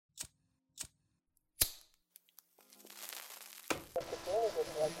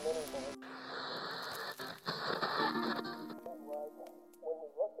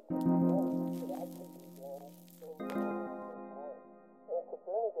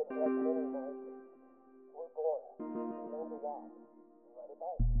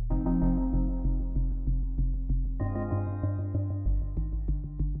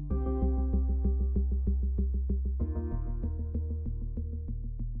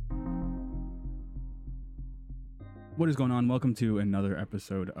What is going on? Welcome to another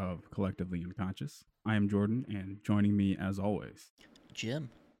episode of Collectively Unconscious. I am Jordan, and joining me as always, Jim.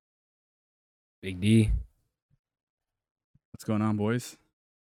 Big D. What's going on, boys?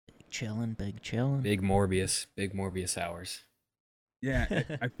 Big chillin'. Big Morbius hours. Yeah,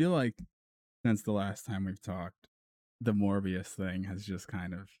 I feel like since the last time we've talked, the Morbius thing has just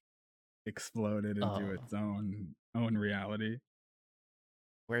kind of exploded into its own reality.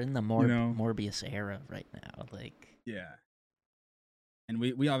 We're in the Morbius era right now. Yeah. And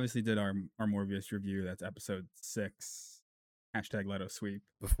we obviously did our Morbius review. That's episode 6. Hashtag Let Us Sweep.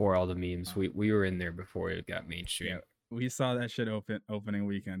 Before all the memes. We were in there before it got mainstream. Yeah, we saw that shit opening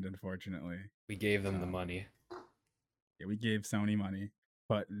weekend, unfortunately. We gave them the money. Yeah, we gave Sony money.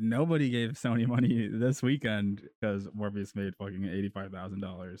 But nobody gave Sony money this weekend because Morbius made fucking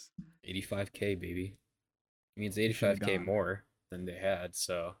 $85,000. $85K, baby. It means $85K more than they had,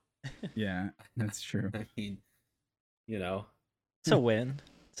 so. Yeah, that's true. I mean, you know. It's a win.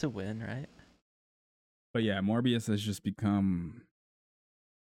 It's a win, right? But yeah, Morbius has just become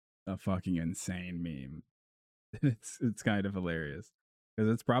a fucking insane meme. It's kind of hilarious.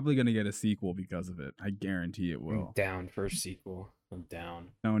 Because it's probably going to get a sequel because of it. I guarantee it will. I'm down for a sequel. I'm down.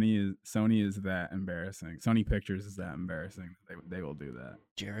 Sony is that embarrassing. Sony Pictures is that embarrassing. They will do that.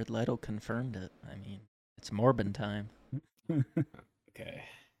 Jared Leto confirmed it. I mean, it's Morbin time. Okay.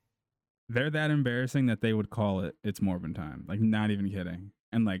 They're that embarrassing that they would call it It's Morbin Time. Like, not even kidding.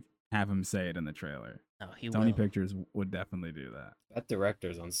 And like have him say it in the trailer. Oh, he Sony will. Pictures would definitely do that. That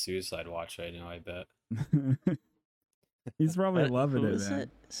director's on suicide watch right now, I bet. He's probably loving it, Who is man. it?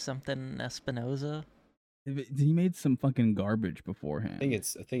 Something Espinoza? He made some fucking garbage beforehand. I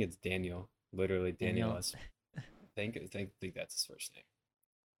think it's Daniel. Literally Daniel. I think that's his first name.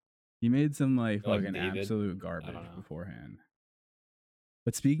 He made some like Like fucking David? absolute garbage beforehand.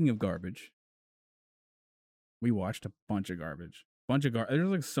 But speaking of garbage, we watched a bunch of garbage. There's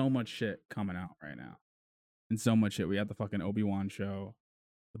like so much shit coming out right now. And so much shit. We had the fucking Obi Wan show.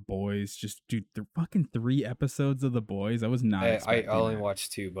 The Boys. Just, dude, the fucking 3 episodes of The Boys. I was not expecting I only that.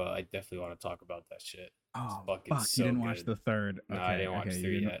 watched 2, but I definitely want to talk about that shit. Oh, fuck, you so didn't good. watch the 3rd. No, Okay, I didn't watch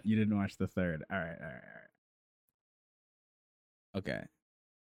 3 yet. You didn't watch the 3rd. All right. Okay.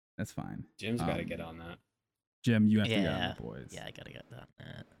 That's fine. Jim's got to get on that. Jim, you have to get on The Boys. Yeah, I gotta get on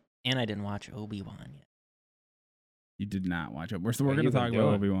that. And I didn't watch Obi Wan yet. You did not watch it. We're What going to you been talk about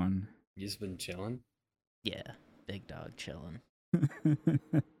doing? Obi Wan. You just been chilling Yeah, big dog chilling.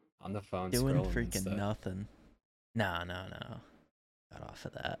 on the phone, Doing scrolling and freaking stuff. nothing. No. Got off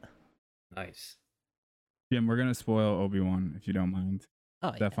of that. Nice. Jim, we're going to spoil Obi Wan if you don't mind. Oh,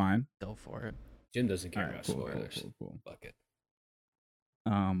 Is that fine? Go for it. Jim doesn't care Alright, about spoilers. cool. Fuck it.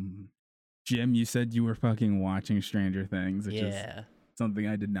 Jim, you said you were fucking watching Stranger Things, which is Yeah. something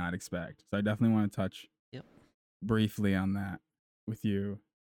I did not expect. So I definitely want to touch briefly on that with you.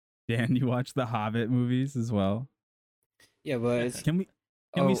 Dan, you watched the Hobbit movies as well. Yeah, but it's Can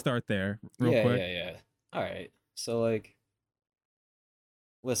we start there real quick? Yeah. All right. So like,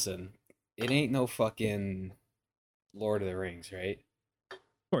 listen, it ain't no fucking Lord of the Rings, right? Of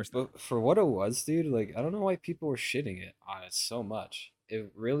course. But for what it was, dude, like I don't know why people were shitting it on it so much. It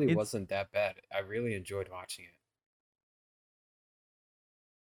really wasn't that bad. I really enjoyed watching it.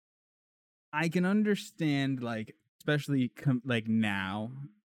 I can understand, like, especially like now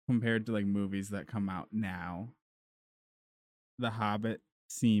compared to like movies that come out now. The Hobbit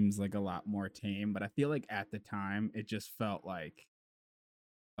seems like a lot more tame, but I feel like at the time it just felt like,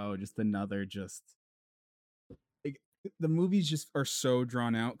 just another like, the movies just are so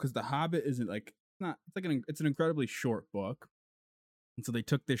drawn out because The Hobbit isn't like it's an incredibly short book, and so they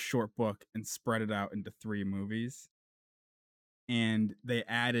took this short book and spread it out into 3 movies. And they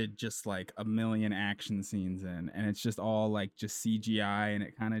added just like a million action scenes in, and it's just all like just CGI, and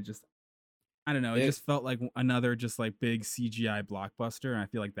it kind of just, I don't know, it just felt like another just like big CGI blockbuster, and I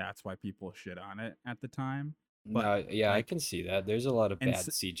feel like that's why people shit on it at the time. But Yeah, I like, can see that. There's a lot of bad s-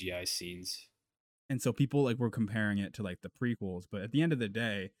 CGI scenes. and so people like were comparing it to like the prequels, but at the end of the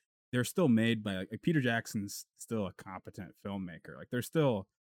day, they're still made by like Peter Jackson's still a competent filmmaker. Like they're still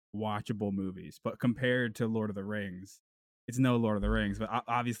watchable movies, but compared to Lord of the Rings, it's no Lord of the Rings, but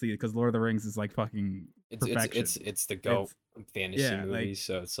obviously because Lord of the Rings is like fucking perfection. It's the GOAT fantasy Yeah, movie,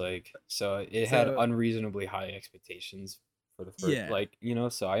 so it's like it had so unreasonably high expectations for the first, yeah, like,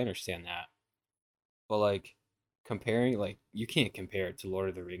 so I understand that. But like comparing, like, you can't compare it to Lord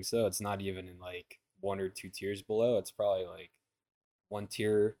of the Rings though. It's not even in like one or two tiers below. It's probably like one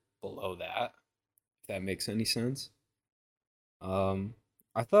tier below that, if that makes any sense. Um,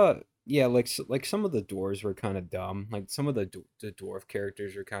 I thought, yeah, like some of the dwarves were kind of dumb. Like some of the dwarf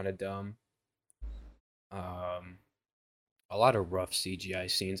characters were kind of dumb. Um, a lot of rough CGI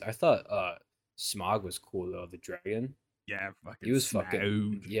scenes. I thought Smog was cool though, the dragon. yeah, He fucking was fucking,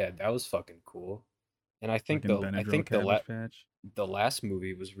 Smaug, yeah, that was fucking cool. And fucking I Benadryl think Cabbage Patch. the last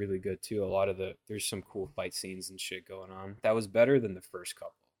movie was really good too. A lot of there's some cool fight scenes and shit going on. That was better than the first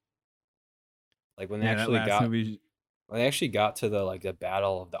couple. Like Yeah, that last movie, when they actually got to the like the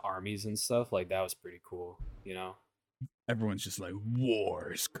battle of the armies and stuff, like that was pretty cool, everyone's just like,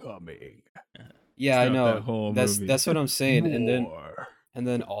 war's coming Yeah, I throughout that know. whole movie. That's what I'm saying. War. And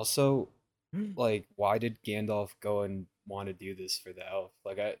then also, like, why did Gandalf go and want to do this for the elf?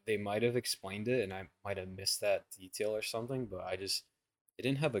 Like, they might have explained it, and I might have missed that detail or something, but it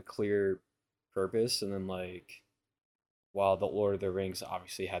didn't have a clear purpose. And then, like, while the Lord of the Rings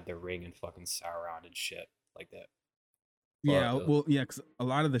obviously had the ring and fucking Sauron and shit like that. But Yeah, well, yeah, because a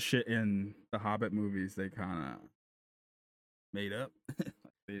lot of the shit in the Hobbit movies they kind of made up.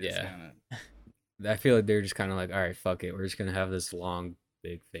 They just yeah, kind of I feel like they're just kind of like, all right, fuck it, we're just gonna have this long,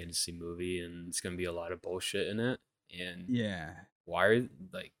 big fantasy movie, and it's gonna be a lot of bullshit in it. And yeah, why are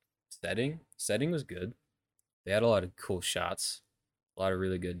like setting was good. They had a lot of cool shots, a lot of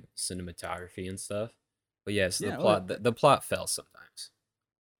really good cinematography and stuff. But yes, yeah, well, the plot fell sometimes.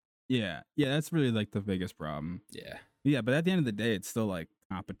 yeah, yeah. That's really like the biggest problem. Yeah. Yeah, but at the end of the day, it's still like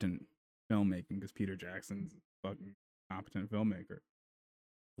competent filmmaking because Peter Jackson's a fucking competent filmmaker.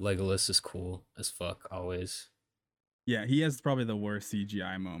 Legolas is cool as fuck always. Yeah, he has probably the worst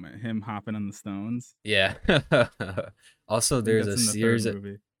CGI moment. Him hopping on the stones. Yeah. Also, I think there's that's a in the third series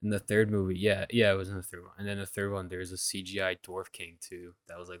movie. in the third movie. Yeah, yeah, it was in the third one. And then the third one, there's a CGI dwarf king too.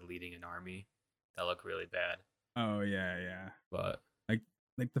 That was like leading an army. That looked really bad. Oh yeah, yeah. But Like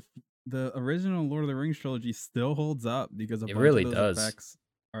like the original Lord of the Rings trilogy still holds up because a it bunch of really those does. effects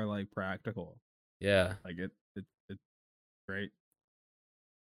are like practical. Yeah. Like it's great.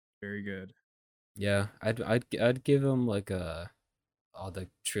 Very good. Yeah. I'd give him like a all the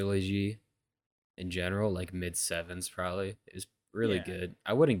trilogy in general, like mid sevens probably. It was really Yeah. good.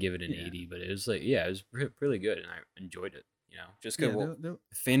 I wouldn't give it an Yeah. 80, but it was like, yeah, it was really good, and I enjoyed it. Just because, Yeah, well, they're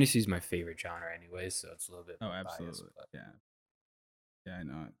fantasy's my favorite genre anyway, so it's a little bit oh, more biased. absolutely. But Yeah. Yeah, I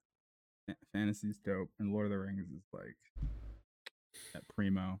know it. Fantasy's dope and Lord of the Rings is like at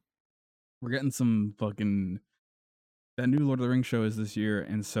primo. We're getting some fucking that new Lord of the Rings show is this year,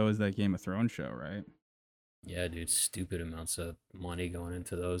 and so is that Game of Thrones show, right? yeah, dude, stupid amounts of money going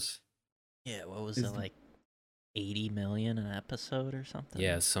into those. Yeah, what was Is it like 80 million an episode or something?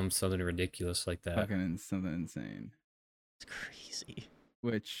 Yeah, something ridiculous like that. fucking something insane. It's crazy.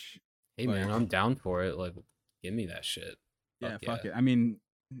 Which, Hey like, man, I'm down for it. Like, give me that shit. yeah, fuck Yeah. it. I mean,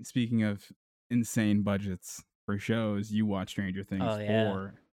 speaking of insane budgets for shows, you watch Stranger Things Oh yeah,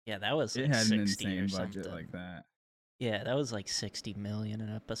 4. yeah, that was It like had an 60 insane or budget something. like that. Yeah, that was like 60 million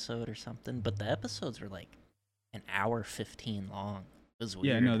an episode or something. But the episodes were like an hour 15 long. It was weird.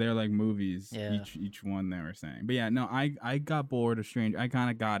 Yeah, no, they're like movies. Yeah. Each one they were saying. But yeah, no, I got bored of Stranger. I kind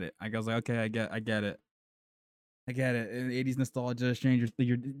of got it. I was like, okay, I get it. I get it. 80s nostalgia, Stranger,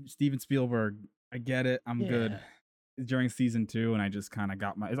 you're Steven Spielberg. I get it. I'm good. During season 2, and I just kind of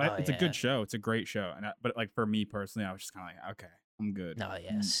got my. It's a good show. It's a great show, but like for me personally, I was just kind of like, okay, I'm good. No,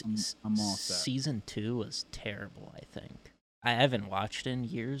 yeah, I'm all set. Season 2 was terrible. I think I haven't watched it in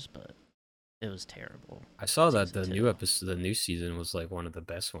years, but it was terrible. I saw that the new episode, the new season was like one of the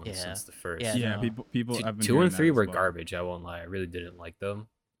best ones since the first. Yeah, no. people. 2 and 3 were garbage. I won't lie. I really didn't like them.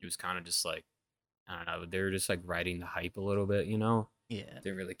 It was kind of just like, I don't know. They were just like riding the hype a little bit, Yeah.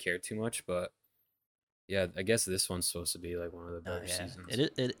 Didn't really care too much, but yeah, I guess this one's supposed to be like one of the better seasons.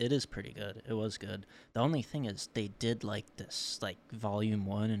 It is pretty good. It was good. The only thing is they did like this like volume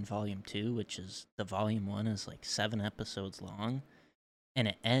 1 and volume 2, which is the volume 1 is like 7 episodes long, and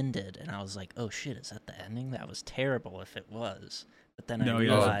it ended, and I was like, oh shit, is that the ending? That was terrible if it was. But then I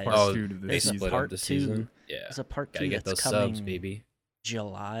realized part 2 to the they season. split up the season. Yeah, there's a part 2 gotta get that's those coming subs, baby.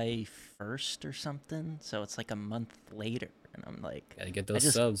 July 1st or something, so it's like a month later, and I'm like, gotta get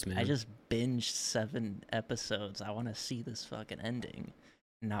those subs, man. I just binged 7 episodes. I want to see this fucking ending,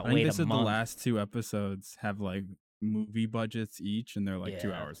 not I think wait they a said month. the last 2 episodes have like movie budgets each, and they're like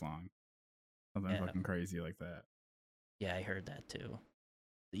 2 hours long. Something fucking crazy like that. Yeah, I heard that too.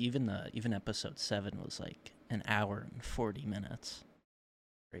 even episode 7 was like an hour and 40 minutes.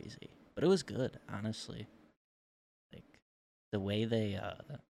 Crazy, but it was good, honestly. Like the way they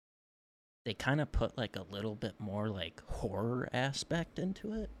kind of put like a little bit more like horror aspect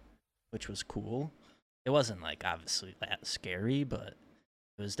into it, which was cool. It wasn't like obviously that scary, but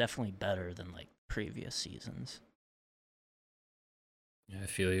it was definitely better than like previous seasons. Yeah, I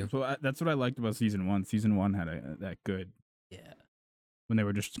feel you. So that's what I liked about season 1. Season 1 had that good Yeah, when they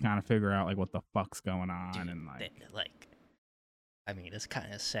were just trying to figure out like what the fuck's going on. dude, And I mean, it's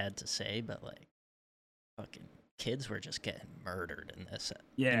kind of sad to say, but like, fucking kids were just getting murdered in this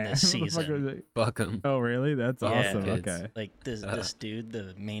yeah, this season. Fuck them. Oh really? That's Yeah, awesome. kids. Okay. Like this dude,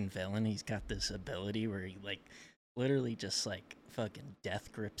 the main villain, he's got this ability where he like literally just like fucking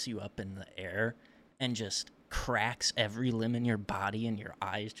death grips you up in the air and just cracks every limb in your body, and your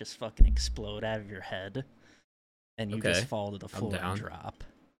eyes just fucking explode out of your head, and you just Okay, fall to the floor down. and drop.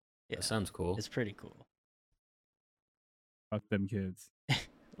 Yeah, That sounds cool. it's pretty cool. Fuck them kids.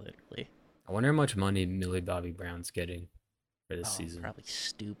 Literally. I wonder how much money Millie Bobby Brown's getting for this season. Probably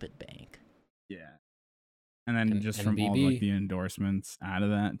stupid bank. Yeah. And then And- just and from all like BB. the endorsements out of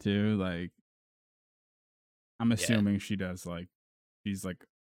that too, like I'm assuming she does like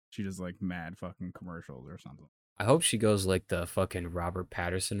she does like mad fucking commercials or something. I hope she goes like the fucking Robert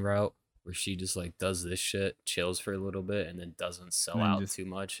Patterson route, where she just like does this shit, chills for a little bit, and then doesn't sell And then out just- too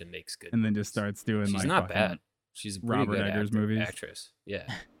much and makes good. And then just movies. starts doing She's like not fucking bad. She's a pretty Robert good Eggers movies. actress. Yeah,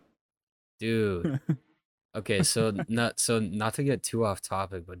 dude. Okay, so not to get too off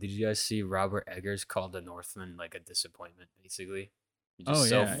topic, but did you guys see Robert Eggers called The Northman like a disappointment? Basically, it's just Oh,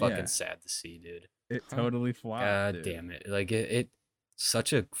 so yeah, fucking yeah. sad to see, dude. It totally flopped. God dude. damn it! Like it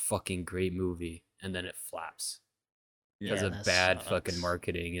such a fucking great movie, and then it flaps because Yeah, of that bad fucking sucks.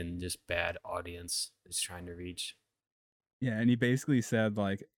 marketing and just bad audience it's trying to reach. Yeah, and he basically said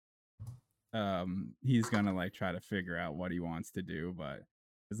like he's gonna like try to figure out what he wants to do, but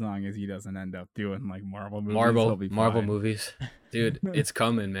as long as he doesn't end up doing like Marvel movies, he'll be Marvel fine. movies, dude. It's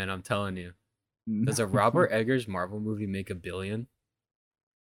coming, man. I'm telling you. Does a Robert Eggers Marvel movie make $1 billion?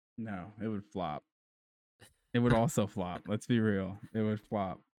 No, it would flop. It would also flop. Let's be real. It would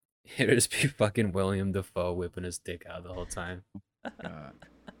flop. It'd just be fucking William Dafoe whipping his dick out the whole time.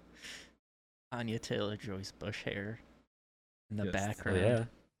 Anya Taylor-Joy's bush hair in the Just- Oh background. yeah.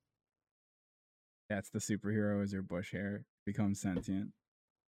 That's the superhero is your bush hair becomes sentient.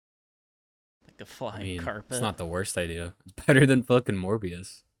 Like a I flying mean, carpet. it's not the worst idea. It's better than fucking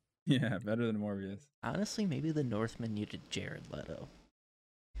Morbius. Yeah, better than Morbius. Honestly, maybe the Northman needed Jared Leto.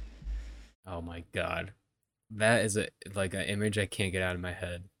 Oh my god, that is like an image I can't get out of my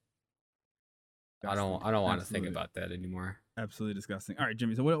head. I don't want to think Absolutely- about that anymore. Absolutely disgusting. All right,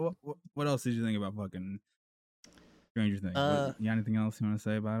 Jimmy. So what else did you think about fucking Stranger Things? You got anything else you want to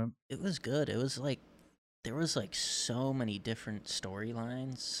say about it? It was good. It was like there was like so many different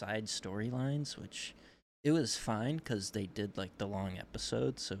storylines, side storylines, which it was fine because they did like the long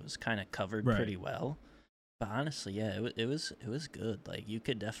episodes, so it was kind of covered Right. pretty well. But honestly, yeah, it was good. Like you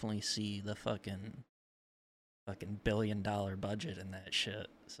could definitely see the fucking $1 billion budget in that shit.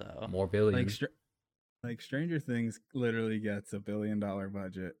 So More billion. Like Stranger Things literally gets $1 billion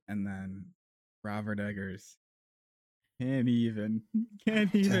budget, and then Robert Eggers can't even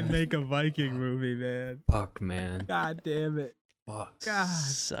make a Viking movie, man. Fuck, man. God damn it. Fuck. God.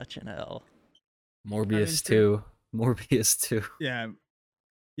 such an L. Morbius true. 2. Morbius 2. Yeah.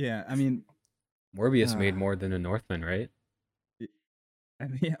 Yeah. I mean, Morbius made Ah. more than a Northman, right?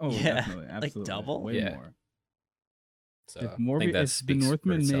 yeah. Oh, Yeah, definitely. like Absolutely. double? Way Yeah. more. So If I think Morbius, that if the speaks for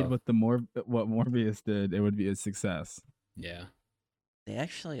Northman made itself. what Morbius did, it would be a success. Yeah. They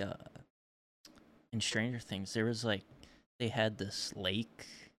actually in Stranger Things there was like they had this lake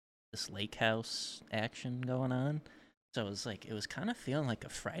house action going on. So it was kind of feeling like a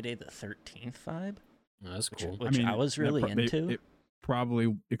Friday the 13th vibe, Oh, that's cool. which I was really into. It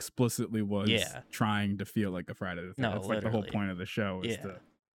probably explicitly was Yeah. trying to feel like a Friday the 13th. No, That's like the whole literally. point of the show is Yeah. to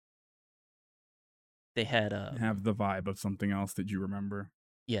They had have the vibe of something else that you remember.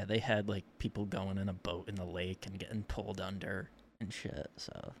 yeah, they had like people going in a boat in the lake and getting pulled under and shit.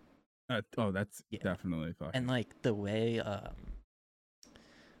 So That's Yeah. definitely fucking. and like the way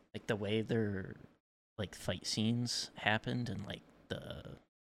their like fight scenes happened and like the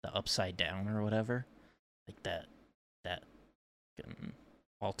upside down or whatever, like that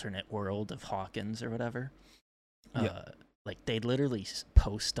alternate world of Hawkins or whatever. Yeah. Like they literally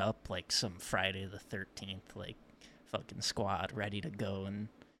post up like some Friday the 13th like fucking squad ready to go and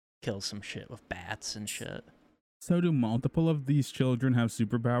kill some shit with bats and shit. So do multiple of these children have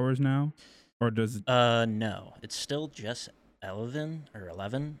superpowers now, or does No, it's still just 11,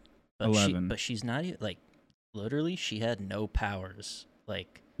 but 11. she's not even like literally she had no powers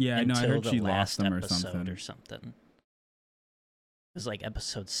like Yeah, I know. I until heard the she last lost them or episode something. or something. It was like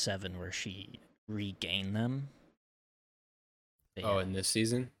episode 7 where she regained them. But Oh, yeah. in this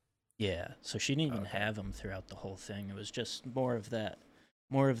season? Yeah, so she didn't even Okay. have them throughout the whole thing. It was just more of the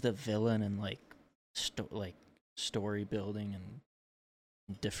villain and like story building and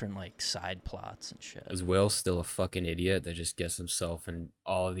different like side plots and shit. Is Will still a fucking idiot that just gets himself in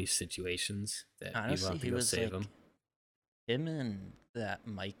all of these situations that people Honestly, have to he go was save like him? him and that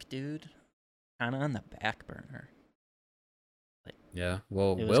Mike dude, kind of on the back burner. Yeah.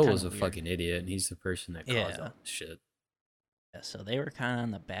 Well, It was Will kinda was a weird. fucking idiot, and he's the person that caused Yeah. all this shit. Yeah, so they were kind of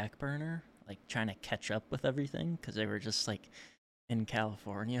on the back burner, like trying to catch up with everything because they were just like in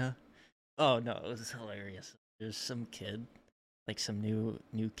California. Oh no, it was hilarious. There's some kid, like some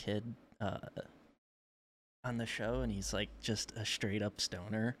new kid, on the show, and he's like just a straight up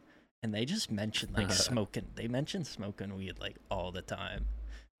stoner, and they just mention like smoking. They mention smoking weed like all the time.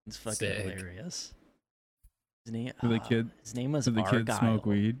 It's fucking Sick. hilarious. His name, Do the kid- his name was Do the kids Argyle. smoke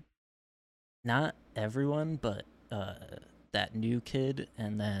weed? Not everyone, but that new kid,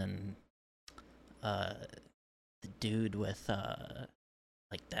 and then the dude with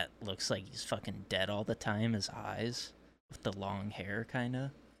like that looks like he's fucking dead all the time. His eyes with the long hair, kind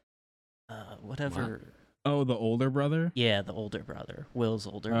of. Whatever. Oh, the older brother? Yeah, the older brother, Will's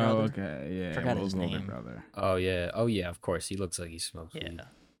older Oh, brother. okay. Yeah. Forgot Will's his older name. brother. Oh yeah, of course. He looks like he smokes Yeah, weed.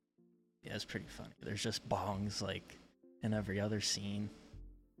 yeah, it's pretty funny. There's just bongs like in every other scene.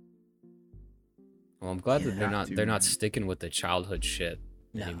 Well, I'm glad Yeah. that they're Man. not sticking with the childhood shit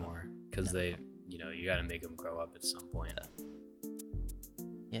No. anymore, because No. they, you got to make them grow up at some point.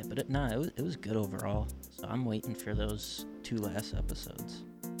 Yeah, but it was good overall. So I'm waiting for those 2 last episodes.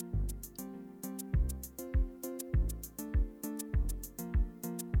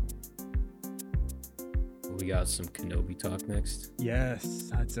 We got some Kenobi talk next. Yes,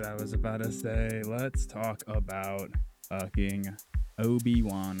 that's what I was about to say. Let's talk about fucking Obi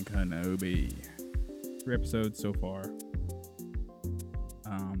Wan Kenobi. 3 episodes so far.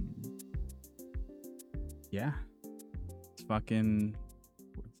 Yeah, it's fucking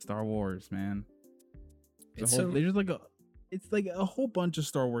Star Wars, man. It's It's like a whole bunch of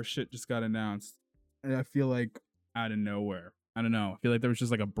Star Wars shit just got announced, and I feel like out of nowhere. I don't know. I feel like there was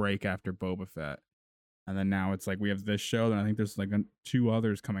just like a break after Boba Fett, and then now it's like we have this show, and I think there's like 2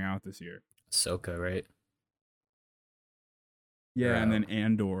 others coming out this year. Ahsoka, right? Yeah, Or, and then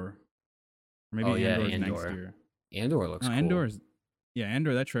Andor. Or maybe Oh, yeah, Andor's next Andor. year. Andor looks No, cool.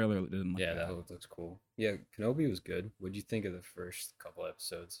 Andor. That trailer didn't look Yeah, bad. that looks cool. Yeah, Kenobi was good. What'd you think of the first couple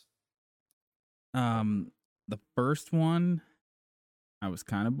episodes? The first one, I was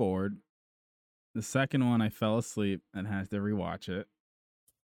kind of bored. The second one, I fell asleep and had to rewatch it.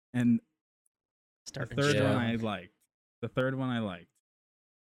 And the Starting third Yeah. one I liked. The third one I liked.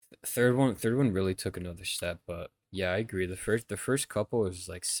 Third one really took another step, but yeah, I agree. The first couple was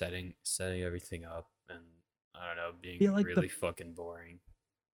like setting everything up, and I don't know, being feel like really fucking boring.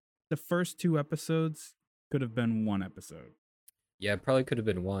 The first 2 episodes could have been 1 episode. Yeah, it probably could have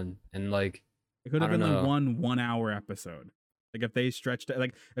been one, and like It could have I been don't like know. 1 1-hour episode. Like if they stretched it,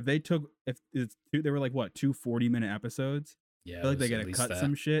 like if they took, if it's 2, they were like what, 2 40-minute episodes. Yeah, I feel like it they was at gotta least cut that.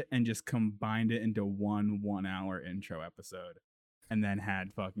 some shit and just combined it into 1 1-hour intro episode, and then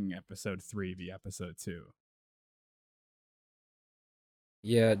had fucking episode 3 be episode 2.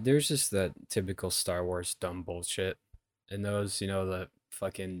 Yeah, there's just that typical Star Wars dumb bullshit. And those, the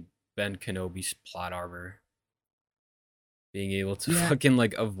fucking Ben Kenobi's plot armor. Being able to Yeah. fucking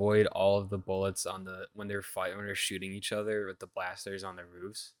like avoid all of the bullets when they're shooting each other with the blasters on the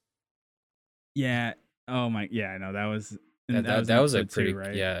roofs. Yeah. Oh my. Yeah. No, that was. And That in was a episode pretty 2,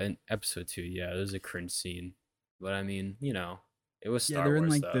 right? yeah, in episode 2, yeah, it was a cringe scene. But I mean, it was Star They're Wars in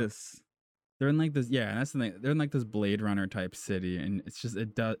like though. this. They're in like this. Yeah, and that's the thing. They're in like this Blade Runner type city, and it's just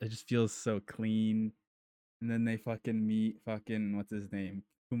it just feels so clean. And then they fucking meet fucking what's his name,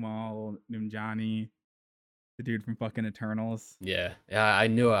 Kumail Nanjiani, the dude from fucking Eternals. Yeah, I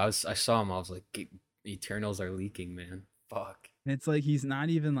knew I saw him. I was like, Eternals are leaking, man. Fuck. And it's like he's not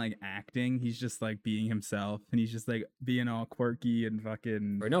even like acting. He's just like being himself, and he's just like being all quirky and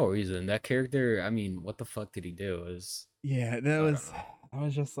fucking. For no reason. That character, I mean, what the fuck did he do? Yeah, don't know. I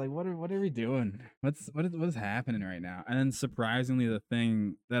was just like, what are we doing? What is happening right now? And then surprisingly, the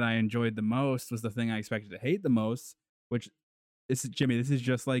thing that I enjoyed the most was the thing I expected to hate the most, which this is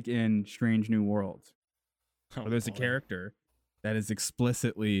just like in Strange New Worlds, Oh, where there's a boy. character that is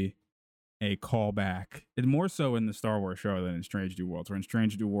explicitly a callback. It's more so in the Star Wars show than in Strange New Worlds. Where in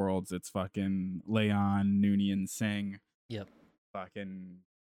Strange New Worlds, it's fucking Leon, Noonien, Singh. Yep. fucking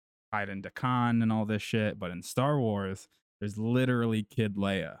Hayden Khan and all this shit. But in Star Wars, there's literally Kid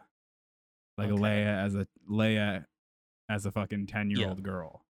Leia, like Okay. Leia as a fucking 10-year-old Yeah.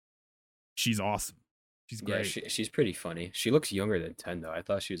 girl. She's awesome. She's great. Yeah, she's pretty funny. She looks younger than 10 though. I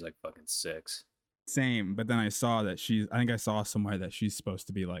thought she was like fucking 6. Same, but then I saw that I think I saw somewhere that she's supposed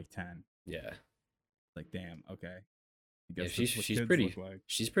to be like 10. Yeah. Like, damn, okay. I Yeah, guess that's what she's kids pretty look like.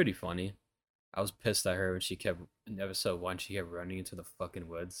 she's pretty funny. I was pissed at her when she kept in episode 1. She kept running into the fucking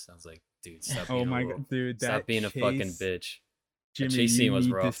woods. I was like, dude, stop Oh being my a god, little, dude, stop that being a fucking chase, bitch. That Jimmy, chase you scene was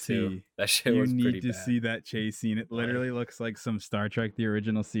need to rough too. see. That shit You was pretty need to bad. see that chase scene. It Why? literally looks like some Star Trek the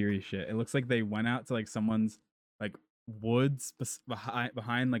original series shit. It looks like they went out to like someone's like woods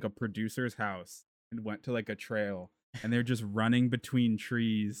behind like a producer's house and went to like a trail, and they're just running between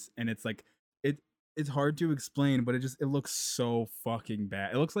trees, and it's like it's hard to explain, but it looks so fucking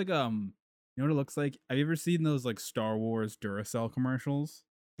bad. It looks like you know what it looks like? Have you ever seen those like Star Wars Duracell commercials?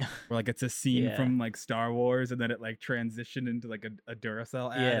 Where like it's a scene Yeah. from like Star Wars and then it like transitioned into like a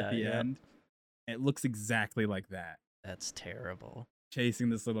Duracell ad at the Yeah. end. It looks exactly like that. That's terrible. Chasing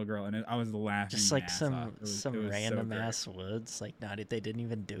this little girl, and I was laughing. Just my like ass off. some It was so random great. ass woods. Like they didn't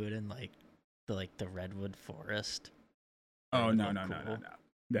even do it in like the redwood forest. That Oh would no look no no no cool. no.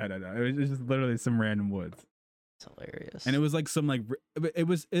 It was just literally some random woods, It's hilarious. and it was like some like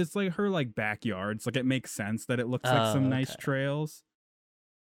it's like her like backyard. So like it makes sense that it looks like some nice okay. trails,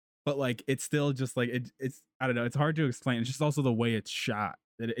 but like it's still just like it's I don't know. It's hard to explain. It's just also the way it's shot.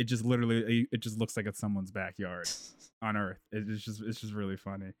 It just literally it just looks like it's someone's backyard on Earth. It's just really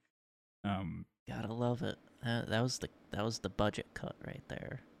funny. Gotta love it. That was the budget cut right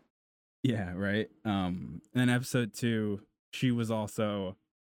there. Yeah, right. In episode 2, she was also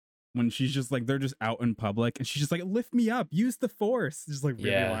when she's just like they're just out in public and she's just like lift me up, use the force. Just like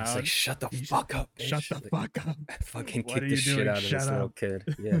really Yeah, loud. it's like shut the fuck up, bitch. Shut the Like, fuck up. fucking What kick are the you shit doing? out of Shut this little up.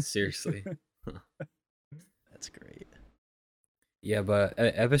 kid. Yeah, seriously. That's great. Yeah, but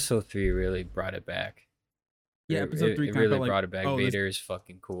episode 3 really brought it back. Yeah, episode 3 it kinda really felt like, brought it back. oh, this- Vader is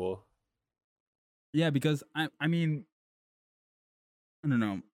fucking cool. Yeah, because I mean I don't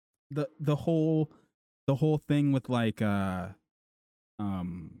know. The whole thing with like the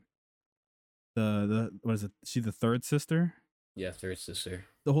what is it? She the third sister? Yeah, third sister.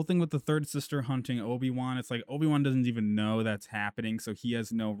 The whole thing with the third sister hunting Obi Wan, it's like Obi Wan doesn't even know that's happening, so he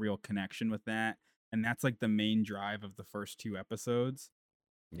has no real connection with that, and that's like the main drive of the first 2 episodes.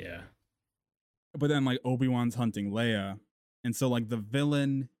 Yeah. But then like Obi Wan's hunting Leia, and so like the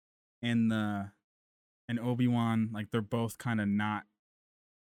villain and Obi Wan, like they're both kind of not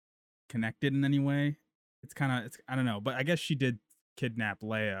connected in any way. It's I don't know, but I guess she did kidnap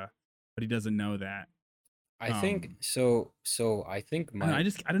Leia, but he doesn't know that. I think so. I think I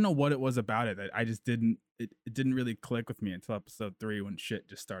don't know what it was about it that I just didn't. It didn't really click with me until episode 3 when shit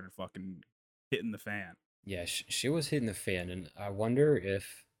just started fucking hitting the fan. Yeah, she was hitting the fan, and I wonder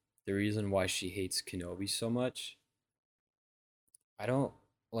if the reason why she hates Kenobi so much. I don't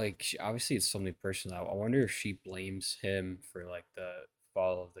like. Obviously, it's something personal. I wonder if she blames him for like the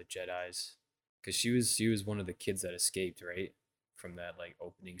fall of the Jedi's, because she was one of the kids that escaped, right, from that like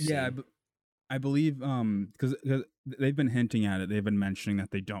opening scene. Yeah, I believe because they've been hinting at it. They've been mentioning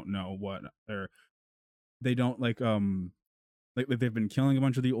that they don't know what or they don't like they've been killing a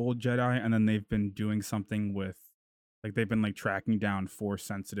bunch of the old Jedi, and then they've been doing something with like they've been like tracking down Force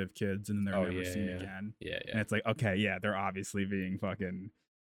sensitive kids, and then they're never seen again. Yeah, And it's like, okay, yeah, they're obviously being fucking.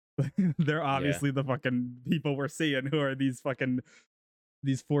 They're obviously the fucking people we're seeing who are these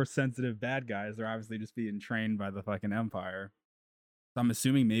Force sensitive bad guys. They're obviously just being trained by the fucking Empire. So I'm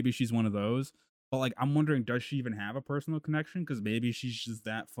assuming maybe she's one of those. But like, I'm wondering, does she even have a personal connection? Because maybe she's just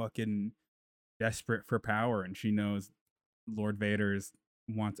that fucking desperate for power, and she knows Lord Vader's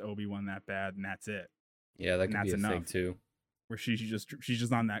wants Obi-Wan that bad, and that's it. Yeah, that And could be a that's thing enough. too. Where she's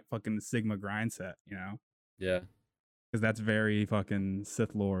just on that fucking Sigma grind set, you know? Yeah. Because that's very fucking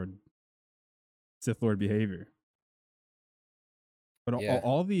Sith Lord behavior. But Yeah.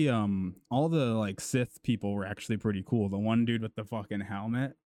 all the like Sith people were actually pretty cool. The one dude with the fucking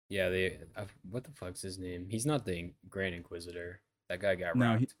helmet. Yeah, what the fuck's his name? He's not the Grand Inquisitor. That guy got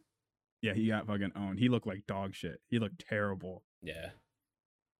No, rocked. he got fucking owned. He looked like dog shit. He looked terrible. Yeah.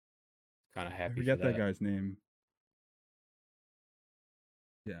 Kind of I happy forget for that guy's name.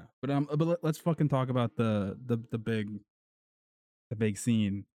 Yeah, but let's fucking talk about the big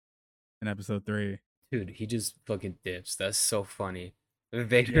scene in episode 3. Dude, he just fucking dips. That's so funny.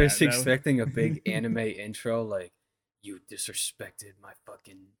 Vader Yeah, is that was- expecting a big anime intro, like, you disrespected my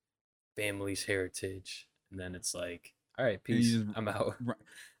fucking family's heritage. And then it's like, all right, And he peace. just I'm out. ru-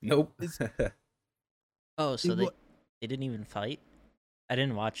 Nope. Oh, so It they wa- They didn't even fight. I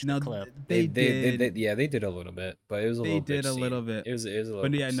didn't watch the No, clip. they did. Yeah, they did a little bit, but it was a They little did bitch a little scene. bit. It was a little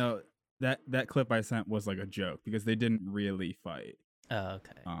But bitch yeah, scene. no, that clip I sent was like a joke because they didn't really fight. Oh,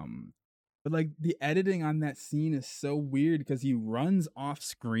 okay. But like the editing on that scene is so weird because he runs off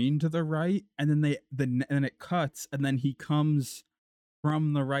screen to the right, and then it cuts, and then he comes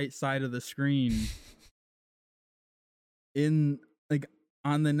from the right side of the screen in like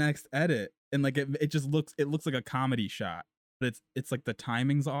on the next edit, and like it just looks like a comedy shot, but it's like the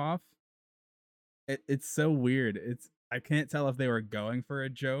timing's off. It's so weird. I can't tell if they were going for a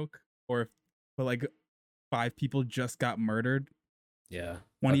joke or if, but like 5 people just got murdered Yeah.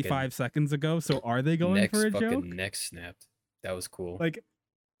 25 seconds ago. So are they going for a joke? Neck snapped. That was cool. Like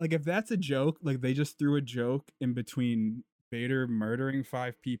if that's a joke, like they just threw a joke in between Vader murdering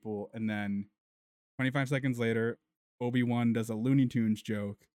 5 people, and then 25 seconds later, Obi Wan does a Looney Tunes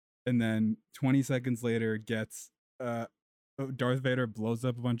joke, and then 20 seconds later gets Darth Vader blows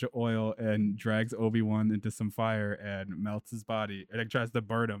up a bunch of oil and drags Obi Wan into some fire and melts his body and tries to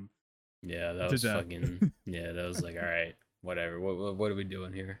burn him. Yeah, that to was death. fucking. Yeah, that was like, all right, whatever. What are we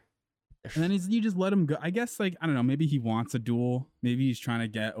doing here? And then you just let him go. I guess, like, I don't know, maybe he wants a duel. Maybe he's trying to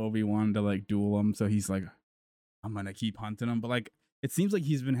get Obi-Wan to like duel him, so he's like, I'm gonna keep hunting him. But like, it seems like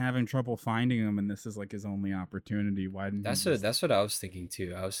he's been having trouble finding him, and this is like his only opportunity. Why didn't that's what I was thinking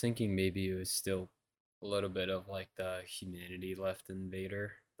too. I was thinking maybe it was still a little bit of like the humanity left in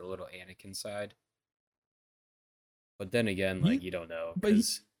Vader, the little Anakin side. But then again, like, you don't know,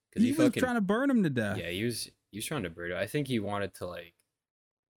 because he was trying to burn him to death. Yeah, he was trying to burn him. I think he wanted to like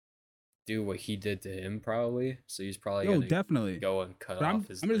do what he did to him, probably. So he's probably gonna definitely go and cut But off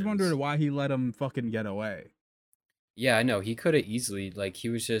his. I'm just limbs. wondering why he let him fucking get away. Yeah, I know. He could have easily, like, he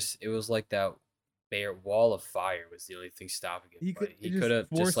was just, it was like that bare wall of fire was the only thing stopping him. He He could have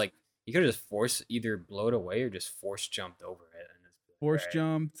just like, he could have just force either blow it away or just force jumped over it. And just force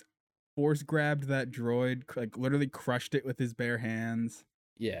jumped, force grabbed that droid, like literally crushed it with his bare hands.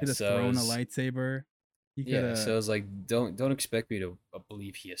 Yeah, could have thrown a lightsaber. Yeah, so it's like, don't expect me to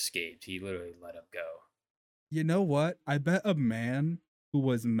believe he escaped. He literally let him go. You know what? I bet a man who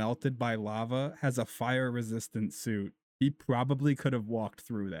was melted by lava has a fire-resistant suit. He probably could have walked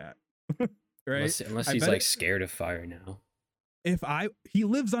through that, right? Unless he's like scared of fire now. He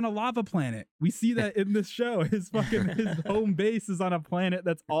lives on a lava planet. We see that in this show. His home base is on a planet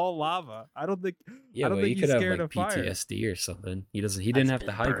that's all lava. I don't think. Yeah, I don't but think he he's could have scared like of fire. PTSD or something. He didn't have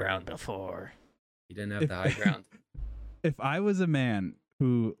the high ground before. He didn't have the high ground. If I was a man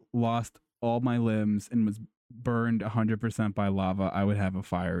who lost all my limbs and was burned 100% by lava, I would have a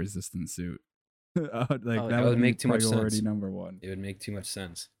fire resistant suit. That would make too much sense. Priority number one. It would make too much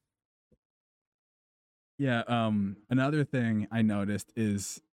sense. Yeah. Another thing I noticed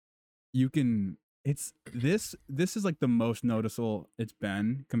is this is like the most noticeable it's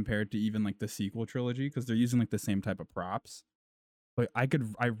been compared to even like the sequel trilogy, because they're using like the same type of props. But I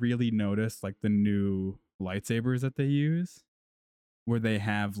really noticed like the new lightsabers that they use, where they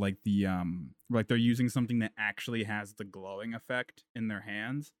have like the like they're using something that actually has the glowing effect in their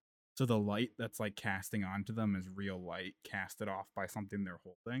hands. So the light that's like casting onto them is real light casted off by something they're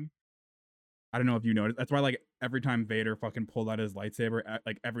holding. I don't know if you noticed. That's why like every time Vader fucking pulled out his lightsaber,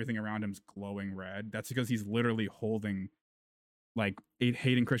 like everything around him's glowing red. That's because he's literally holding, like,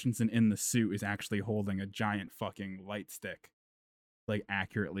 Hayden Christensen in the suit is actually holding a giant fucking light stick, like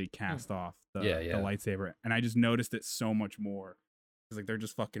accurately cast off the lightsaber. And I just noticed it so much more because like they're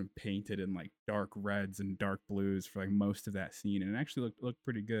just fucking painted in like dark reds and dark blues for like most of that scene, and it actually looked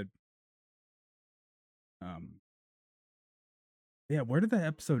pretty good. Yeah, where did that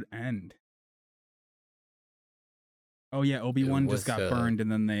episode end? Oh yeah, Obi-Wan just got burned,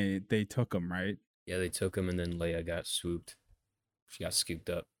 and then they took him, right? Yeah, they took him, and then Leia got swooped. She got scooped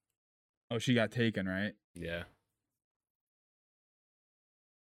up. Oh, she got taken, right? Yeah.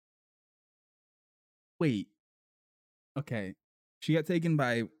 Wait. Okay. She got taken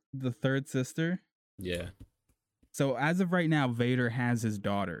by the third sister? Yeah. So as of right now, Vader has his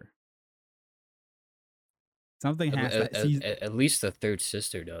daughter. Something has to... At least the third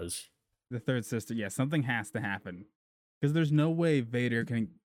sister does. The third sister, yeah. Something has to happen. Because there's no way Vader can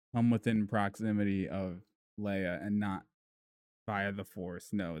come within proximity of Leia and not, via the Force,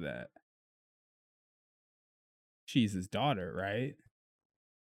 know that she's his daughter, right?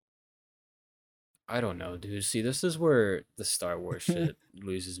 I don't know, dude. See, this is where the Star Wars shit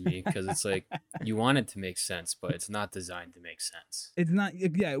loses me, because it's like you want it to make sense, but it's not designed to make sense. It's not.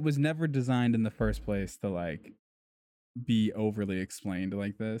 Yeah, it was never designed in the first place to like be overly explained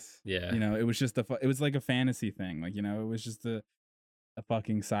like this. Yeah, you know, it was just it was like a fantasy thing. Like, you know, it was just a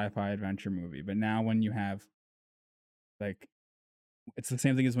fucking sci-fi adventure movie. But now when you have like it's the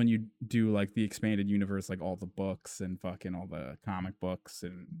same thing as when you do like the expanded universe, like all the books and fucking all the comic books,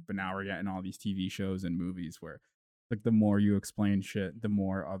 but now we're getting all these TV shows and movies where like the more you explain shit, the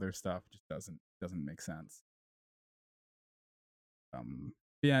more other stuff just doesn't make sense.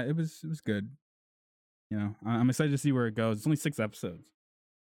 Yeah, it was good. You know, I'm excited to see where it goes. It's only 6 episodes.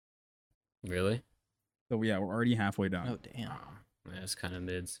 Really? So yeah, we're already halfway done. Oh damn. Yeah, it's kind of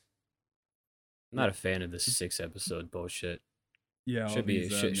mids. I'm not a fan of this 6-episode bullshit. Yeah, Should be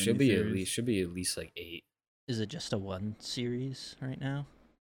at least like 8. Is it just a one series right now,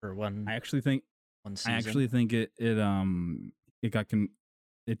 or one? I actually think one season? I actually think it didn't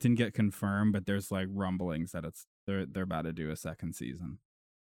get confirmed, but there's like rumblings that they're about to do a second season.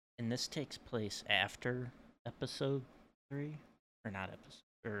 And this takes place after episode 3, or not episode,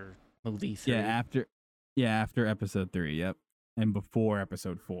 or movie 3. After episode 3. Yep, and before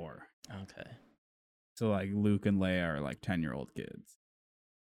episode 4. Okay. So like Luke and Leia are like 10-year-old kids.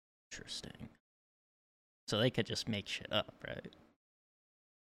 Interesting. So they could just make shit up, right?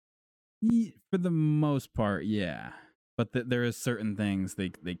 For the most part, yeah. But there is certain things they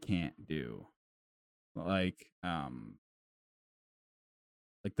can't do. Like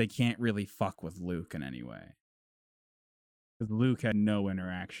they can't really fuck with Luke in any way. Because Luke had no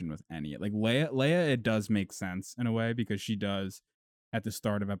interaction with any. Like Leia, it does make sense in a way because she does at the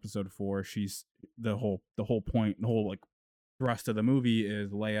start of episode 4. She's the whole point, the whole like thrust of the movie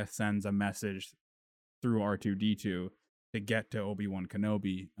is Leia sends a message through R2-D2 to get to Obi Wan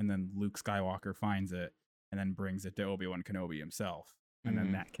Kenobi, and then Luke Skywalker finds it and then brings it to Obi Wan Kenobi himself, and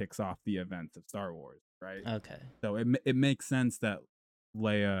then that kicks off the events of Star Wars, right? Okay. So it makes sense that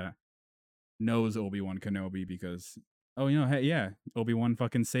Leia knows Obi Wan Kenobi because hey, yeah, Obi Wan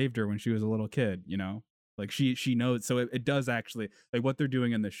fucking saved her when she was a little kid, you know, like she knows. So it does actually, like what they're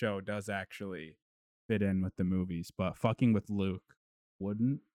doing in the show does actually fit in with the movies, but fucking with Luke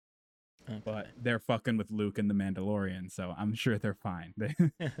wouldn't. Okay. But they're fucking with Luke and the Mandalorian, so I'm sure they're fine. They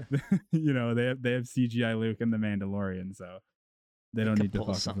they have CGI Luke and the Mandalorian, so they don't need to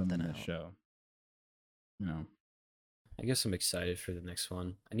fuck with them in this show. You know. I guess I'm excited for the next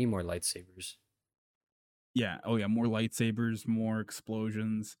one. I need more lightsabers. Yeah. Oh yeah, more lightsabers, more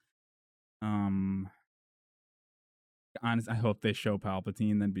explosions. Honestly, I hope they show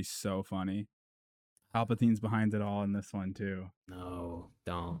Palpatine. That'd be so funny. Palpatine's behind it all in this one too. No,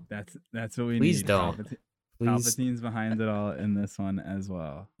 don't. That's what we Please need. Don't. Palpatine's behind it all in this one as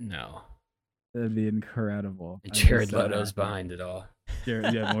well. No. That'd be incredible. Jared Leto's behind it all.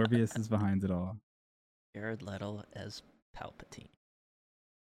 Morbius is behind it all. Jared Leto as Palpatine.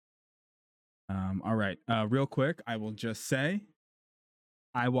 All right. Real quick, I will just say,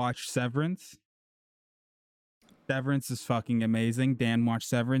 I watched Severance. Severance is fucking amazing. Dan watched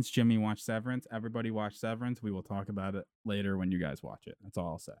Severance. Jimmy watched Severance. Everybody watched Severance. We will talk about it later when you guys watch it. That's all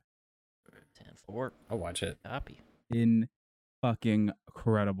I'll say. 10-4. I'll watch it. Copy. In fucking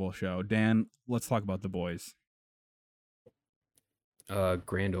incredible show. Dan, let's talk about The Boys.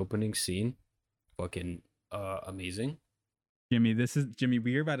 Grand opening scene. Fucking amazing. Jimmy,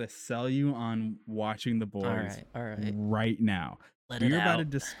 we are about to sell you on watching The Boys all right. right now. We're about to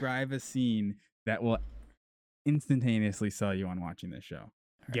describe a scene that will instantaneously sell you on watching this show.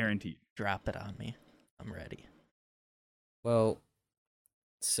 Right. Guaranteed. Drop it on me. I'm ready. Well,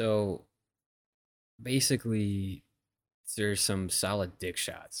 so basically there's some solid dick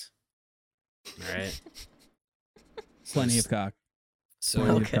shots. All right. Plenty of cock. So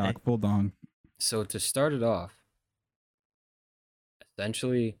Plenty of cock, full dong. So to start it off,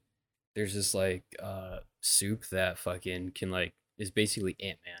 essentially there's this like soup that fucking can like is basically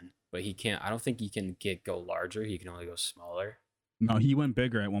Ant-Man, but he can't. I don't think he can go larger. He can only go smaller. No, he went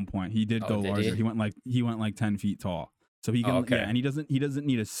bigger at one point. He did go larger. He went like 10 feet tall. So he can and he doesn't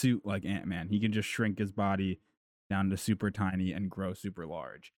need a suit like Ant-Man. He can just shrink his body down to super tiny and grow super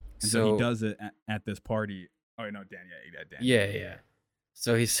large. And so he does it at this party. Oh no, Dan, Dan. Yeah.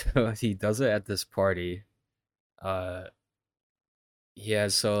 So he does it at this party. He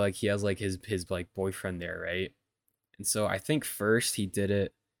has his like boyfriend there, right? And so I think first he did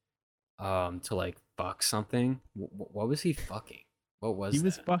it to like fuck something. What was he fucking? What was he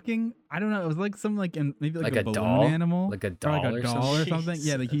was fucking? I don't know. It was like some maybe like a balloon doll animal, like a doll, or something.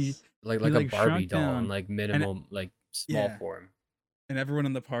 Yeah, like he like a Barbie doll in like minimal like small form. And everyone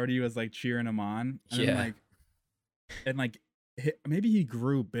in the party was like cheering him on. And then, maybe he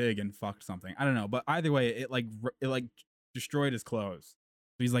grew big and fucked something. I don't know, but either way, it destroyed his clothes.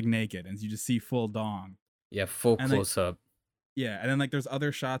 So he's like naked, and you just see full dong. Yeah, full close up. Yeah, and then like there's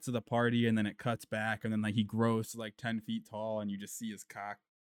other shots of the party, and then it cuts back, and then like he grows to like 10 feet tall, and you just see his cock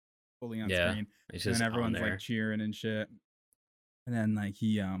fully on Yeah, screen. it's And just then on everyone's there. like cheering and shit. And then like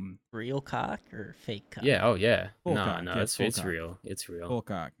he Real cock or fake cock? Yeah. Oh yeah. full No, cock, no, yes, full it's cock. real. It's real. full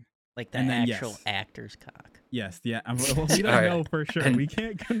cock. Like the And then actual yes. actor's cock. Yes, yeah. Well, we don't Alright, know for sure. and We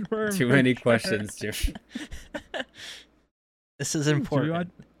can't confirm. Too for many sure. questions, Jim. This is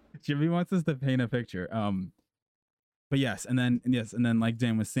important. Jimmy wants us to paint a picture. But yes, and then like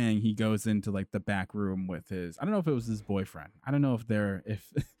Dan was saying, he goes into like the back room with his. I don't know if it was his boyfriend. I don't know if they're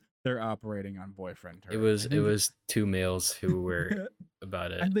operating on boyfriend terms. It was two males who were about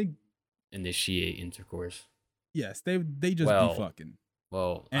to I think initiate intercourse. yes, they just Well, be fucking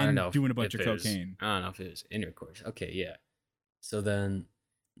Well, I and don't know. doing a bunch if of it was- cocaine. I don't know if it was intercourse. Okay, yeah. So then,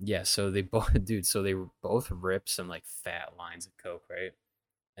 yeah. So they both, dude. So they both rip some like fat lines of coke, right?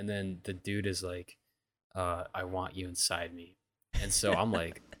 And then the dude is like, "I want you inside me," and so I'm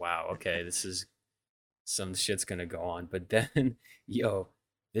like, "Wow, okay, this is some shit's gonna go on." But then, yo,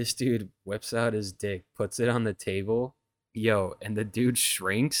 this dude whips out his dick, puts it on the table, yo, and the dude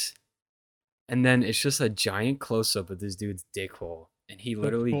shrinks. And then it's just a giant close up of this dude's dick hole. And he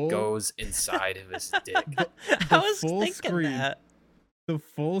literally goes inside of his dick. I was full thinking screen. that. The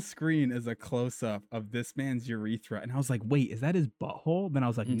full screen is a close up of this man's urethra, and I was like, "Wait, is that his butthole?" Then I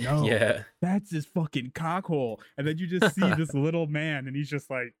was like, "No, Yeah. that's his fucking cockhole." And then you just see this little man, and he's just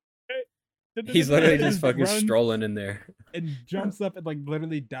like, He's literally and just fucking runs strolling in there. and jumps up and like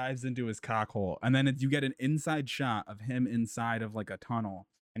literally dives into his cockhole, and then you get an inside shot of him inside of like a tunnel,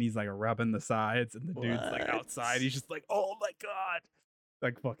 and he's like rubbing the sides, and the dude's like outside. He's just like, "Oh my god!"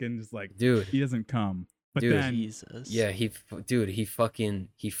 Like fucking just like, Dude. he doesn't come. But Dude. then Jesus. Yeah, he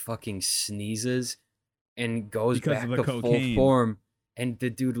fucking sneezes and goes Because back of the to full cocaine. form, and the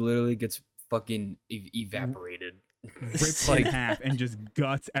dude literally gets fucking evaporated. rips like- in half and just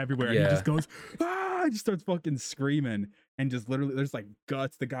guts everywhere. Yeah. He just goes, ah! He just starts fucking screaming and just literally, there's like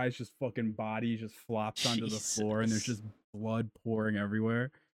guts. The guy's just fucking body just flops onto the floor, and there's Jesus. just blood pouring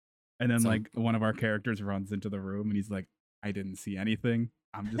everywhere. And then Some- like one of our characters runs into the room, and he's like, "I didn't see anything.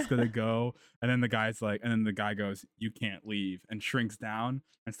 I'm just gonna go." And then the guy goes, "You can't leave," and shrinks down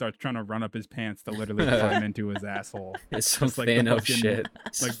and starts trying to run up his pants to literally climb into his asshole. It's some Just like the Thanos fucking- shit.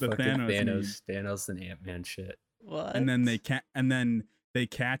 like the Fucking Thanos Thanos and Ant-Man shit. What? And then they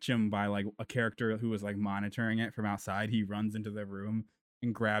catch him by like a character who was like monitoring it from outside. He runs into the room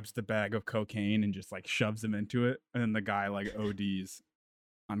and grabs the bag of cocaine and just like shoves him into it, and then the guy like ODs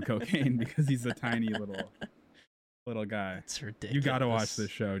on cocaine because he's a tiny little guy. It's ridiculous. You gotta watch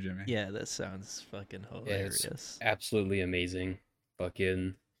this show, Jimmy. Yeah, that sounds fucking Yeah, it's hilarious. absolutely amazing.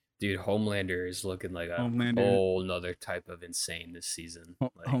 Fucking dude, Homelander is looking like a Homelander- whole nother type of insane this season.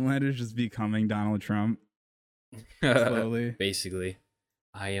 Like, Homelander's just becoming Donald Trump slowly. basically,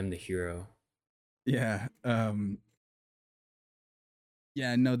 I am the hero. Yeah.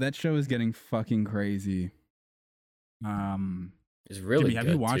 Yeah, no, that show is getting fucking crazy. It's really Jimmy, have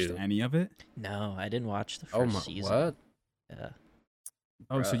you good, watched too. any of it? No, I didn't watch the first Oh my, season. what? Yeah.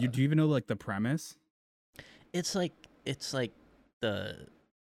 Oh, so Bruh. do you even know like the premise? It's like the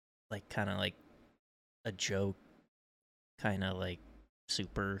kind of like a joke, kind of like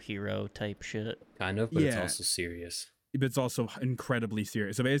superhero type shit. Kind of, but it's Yeah. also serious. But it's also incredibly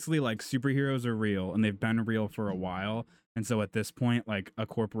serious. So basically, like, superheroes are real, and they've been real for a while. And so at this point, like, a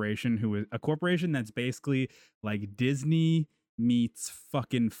corporation that's basically like Disney meets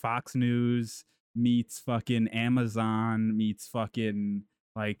fucking Fox News meets fucking Amazon meets fucking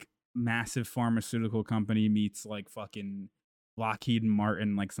like massive pharmaceutical company meets like fucking Lockheed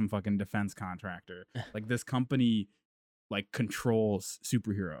Martin, like some fucking defense contractor. Like, this company like controls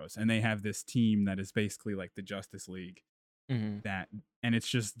superheroes, and they have this team that is basically like the Justice League. Mm-hmm. And it's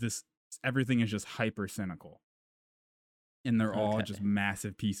just this, everything is just hyper cynical, and they're all Okay. just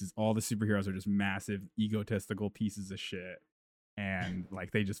massive pieces. All the superheroes are just massive egotistical pieces of shit, and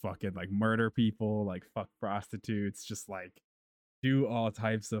like they just fucking like murder people, like fuck prostitutes, just like do all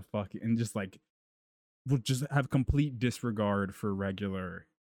types of fucking, and just like will just have complete disregard for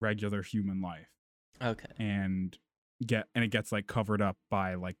regular human life. Okay. And it gets like covered up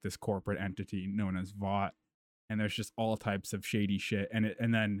by like this corporate entity known as Vought, and there's just all types of shady shit.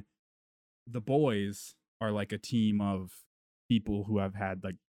 And then the boys are like a team of people who have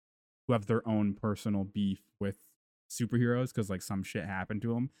their own personal beef with superheroes because like some shit happened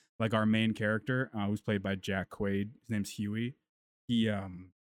to them. Like our main character, who's played by Jack Quaid, his name's Huey.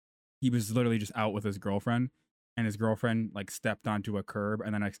 He was literally just out with his girlfriend, and his girlfriend like stepped onto a curb,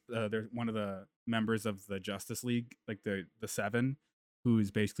 and then there's one of the members of the Justice League, like the Seven, who is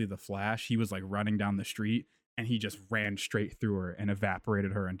basically the Flash. He was like running down the street, and he just ran straight through her and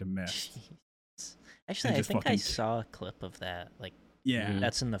evaporated her into mist. Jeez. Actually, I just think I fucking- saw a clip of that like Yeah.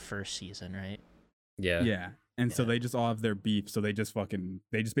 That's in the first season, right? Yeah. Yeah. And so Yeah. they just all have their beef. So they just fucking,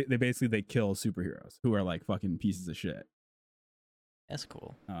 they basically, they kill superheroes who are like fucking pieces of shit. That's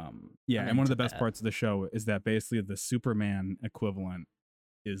cool. Yeah. I'm And one of the into best that. parts of the show is that basically the Superman equivalent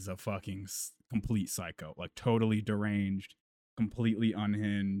is a fucking complete psycho, like totally deranged, completely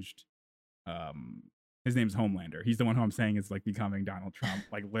unhinged. His name's Homelander. He's the one who I'm saying is like becoming Donald Trump,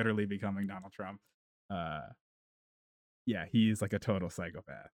 like literally becoming Donald Trump. Yeah, he's like a total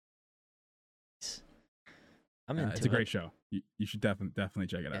psychopath. I'm into it's a great show. You should definitely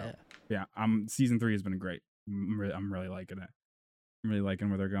check it out. Yeah, season 3 has been great. I'm really liking it. I'm really liking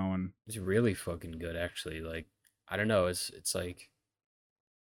where they're going. It's really fucking good, actually. Like, I don't know. It's like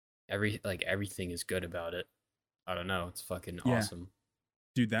everything is good about it. I don't know. It's fucking awesome.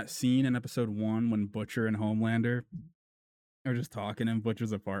 Dude, that scene in episode 1 when Butcher and Homelander are just talking in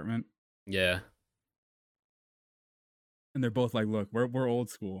Butcher's apartment. Yeah. And they're both like, look, we're old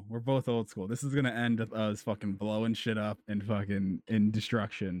school. We're both old school. This is gonna end with us fucking blowing shit up and fucking in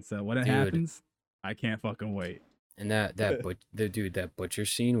destruction. So when it happens, I can't fucking wait. And that Butcher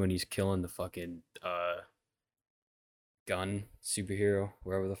scene when he's killing the fucking gun superhero,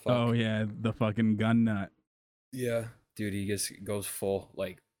 wherever the fuck. Oh yeah, the fucking gun nut. Yeah. Dude, he just goes full,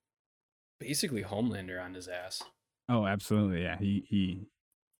 like, basically Homelander on his ass. Oh, absolutely. Yeah, he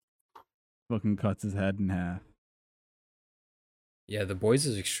fucking cuts his head in half. Yeah, The Boys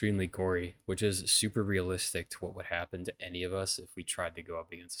is extremely gory, which is super realistic to what would happen to any of us if we tried to go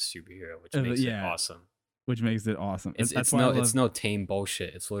up against a superhero, which makes it awesome. Which makes it awesome. It's no tame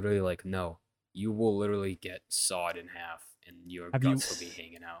bullshit. It's literally like, no, you will literally get sawed in half and your guts will be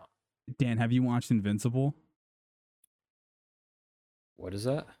hanging out. Dan, have you watched Invincible? What is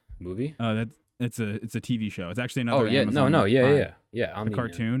that movie? It's a TV show. It's actually another. Oh yeah, Amazon yeah. The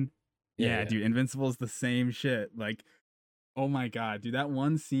cartoon. Yeah, Yeah, dude, Invincible is the same shit. Like, oh my god, dude, that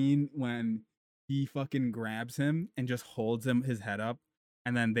one scene when he fucking grabs him and just holds his head up,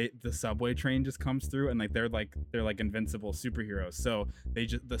 and then the subway train just comes through, and like they're like invincible superheroes. So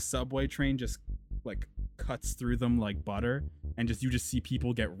the subway train just like cuts through them like butter, and you just see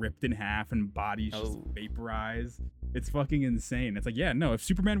people get ripped in half and bodies just vaporize. It's fucking insane. It's like, yeah, no, if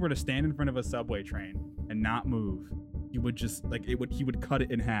Superman were to stand in front of a subway train and not move, he would just like he would cut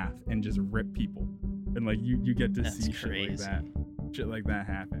it in half and just rip people. And like you get to see shit like that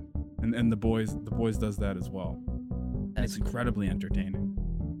happen. And the boys does that as well. It's incredibly entertaining.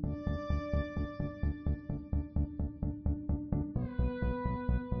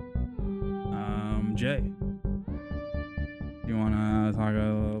 Jay, you want to talk a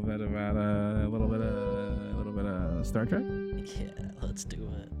little bit about a little bit of Star Trek? Yeah, let's do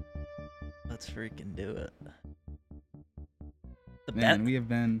it. Let's freaking do it. We have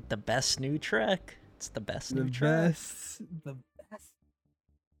been the best new Trek. It's the best new Trek. The best.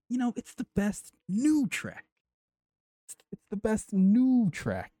 You know, it's the best new Trek. It's the best new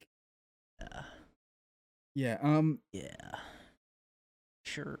Trek. Yeah. Yeah. Yeah.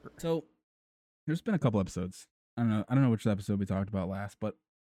 Sure. So there's been a couple episodes. I don't know which episode we talked about last, but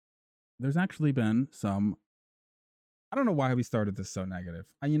there's actually been some. I don't know why we started this so negative.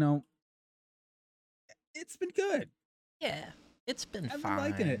 It's been good. Yeah, it's been fine. I've been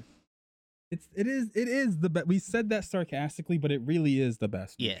liking it. It is the best. We said that sarcastically, but it really is the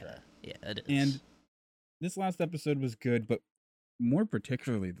best. Yeah, it is. And this last episode was good, but more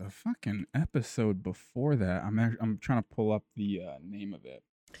particularly the fucking episode before that. I'm trying to pull up the name of it.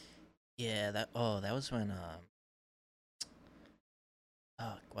 Yeah, that was when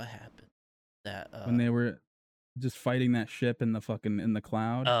what happened? That when they were just fighting that ship in the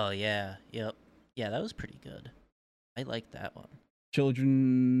cloud. Oh yeah, yep. Yeah, that was pretty good. I like that one.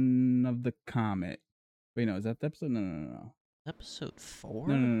 Children of the Comet. Wait, no, is that the episode? No. Episode 4?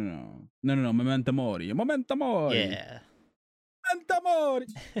 No. Memento Mori. Memento Mori. Yeah. Memento Mori.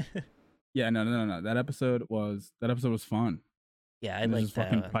 Yeah, no. That episode was fun. Yeah, I like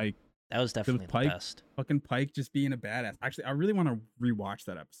that. Fucking Pike. That was definitely the best. Fucking Pike just being a badass. Actually, I really want to rewatch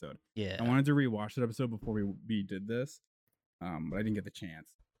that episode. Yeah. I wanted to rewatch that episode before we did this, but I didn't get the chance.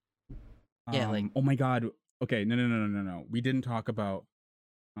 Yeah, oh my god. Okay, no. We didn't talk about.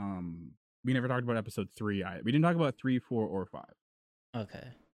 We never talked about episode 3. We didn't talk about 3, 4, or 5. Okay.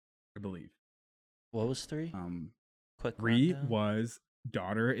 I believe. What was 3? Quick 3 rundown. was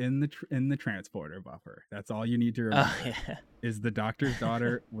daughter in the transporter buffer. That's all you need to remember. Oh, yeah. Is the doctor's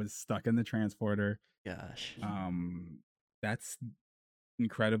daughter was stuck in the transporter. Gosh. That's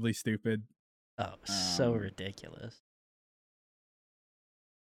incredibly stupid. Oh, so ridiculous.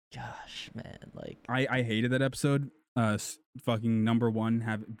 Gosh, man, like I hated that episode. Fucking number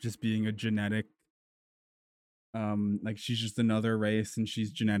 1 just being a genetic Like she's just another race and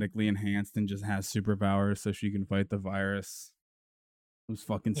she's genetically enhanced and just has superpowers so she can fight the virus. It was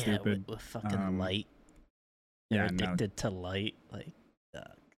fucking stupid. With fucking light. They're addicted to light. Like,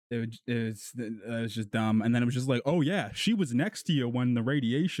 it was just dumb. And then it was just like, oh yeah, she was next to you when the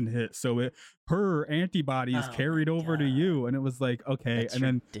radiation hit, so her antibodies carried over to you. And it was like, okay. That's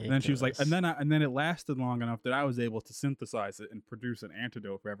and then she was like, and then it lasted long enough that I was able to synthesize it and produce an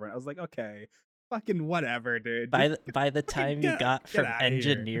antidote for everyone. I was like, okay, fucking whatever, dude. By the time you got from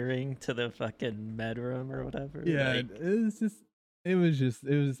engineering to the fucking med room or whatever, yeah, I was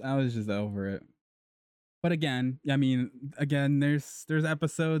just over it. But again, I mean, there's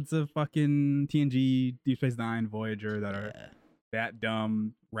episodes of fucking TNG, Deep Space Nine, Voyager that are that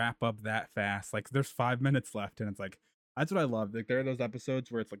dumb, wrap up that fast. Like there's 5 minutes left, and it's like, that's what I love. Like there are those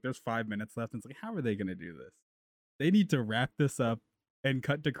episodes where it's like there's 5 minutes left, and it's like, how are they gonna do this? They need to wrap this up and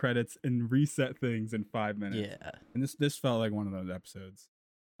cut to credits and reset things in 5 minutes. Yeah. And this felt like one of those episodes.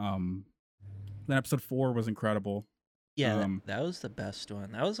 Then episode 4 was incredible. Yeah, that was the best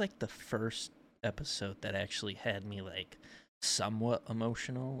one. That was like the first episode that actually had me like somewhat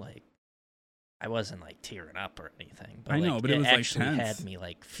emotional. Like I wasn't like tearing up or anything, but I know, like, but it was actually like tense. had me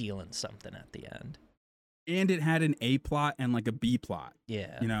like feeling something at the end. And it had an A plot and like a B plot.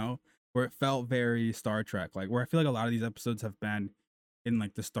 Yeah. You know, where it felt very Star Trek, like where I feel like a lot of these episodes have been in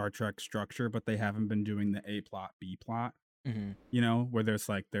like the Star Trek structure, but they haven't been doing the A plot, B plot. Mm-hmm. You know, where there's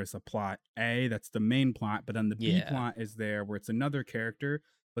a plot A that's the main plot, but then the B plot is there where it's another character,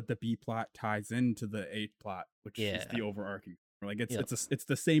 but the B plot ties into the A plot, which is the overarching. Like it's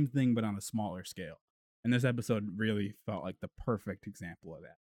the same thing but on a smaller scale. And this episode really felt like the perfect example of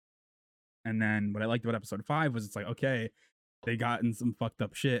that. And then what I liked about episode 5 was it's like, okay, they got in some fucked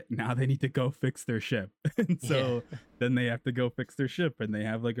up shit. Now they need to go fix their ship. And so then they have to go fix their ship, and they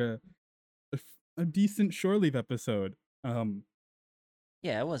have like a decent shore leave episode.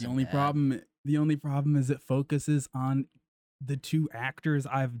 It wasn't the only problem is it focuses on the two actors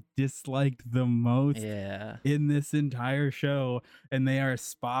I've disliked the most in this entire show, and they are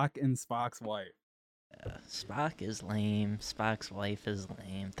Spock and Spock's wife. Spock is lame. Spock's wife is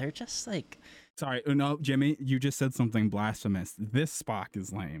lame. They're just like... Sorry, no, Jimmy, you just said something blasphemous. This Spock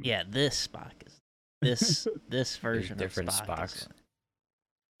is lame. Yeah, this Spock is... This version of Spock Spocks. is lame.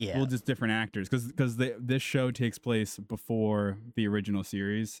 Yeah. Well, just different actors, because this show takes place before the original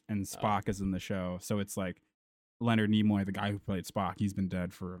series, and Spock is in the show. So it's like Leonard Nimoy, the guy who played Spock, he's been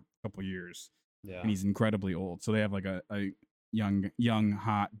dead for a couple years. Yeah. And he's incredibly old. So they have like a young,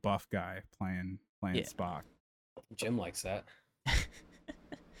 hot, buff guy playing Spock. Jim likes that.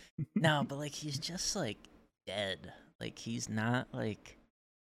 No, but like he's just like dead. Like he's not like...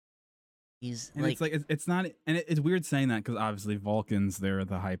 He's and like, it's not, and it's weird saying that because obviously Vulcans, they're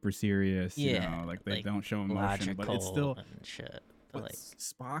the hyper serious, you know, like they don't show emotion, but it's still and shit. But like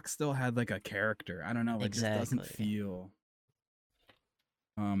Spock still had like a character. I don't know, it just doesn't feel.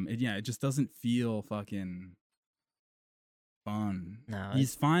 It just doesn't feel fucking fun. No,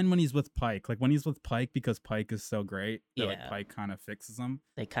 he's fine when he's with Pike. Like when he's with Pike, because Pike is so great. That, like Pike kind of fixes him.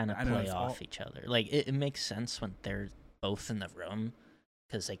 They kind of play off each other. Like it makes sense when they're both in the room,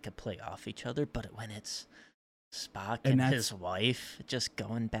 because they could play off each other, but when it's Spock and his wife just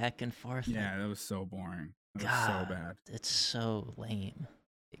going back and forth. Yeah, that was so boring. That was so bad. It's so lame.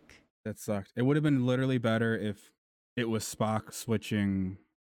 That sucked. It would have been literally better if it was Spock switching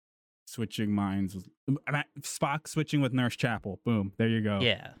minds. Spock switching with Nurse Chapel. Boom. There you go.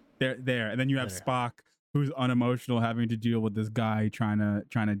 Yeah. There. And then you have Spock, who's unemotional, having to deal with this guy trying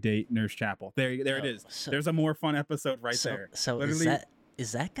to date Nurse Chapel. There it is. So, there's a more fun episode there. So literally,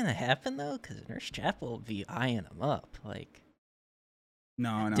 is that gonna happen though? Because Nurse Chapel will be eyeing him up. Like,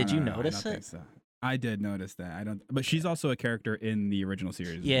 no. Did you notice it? So. I did notice that. I don't. But she's also a character in the original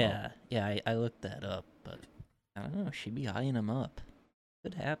series. Yeah, I looked that up, but I don't know. She'd be eyeing him up.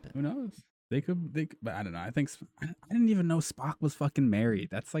 Could happen. Who knows? They could. But I don't know. I didn't even know Spock was fucking married.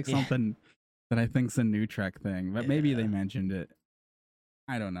 That's like something that I think's a new Trek thing. But maybe they mentioned it.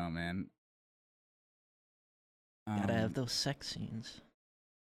 I don't know, man. Gotta have those sex scenes.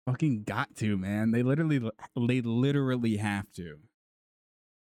 Fucking got to, man. They literally have to.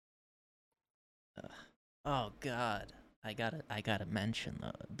 Oh God, I gotta mention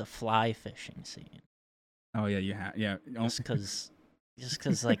the fly fishing scene. Oh yeah, Just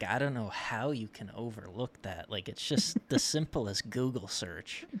because, like, I don't know how you can overlook that. Like, it's just the simplest Google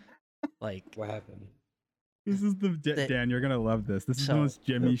search. Like, what happened? This is Dan, you're gonna love this. This is the most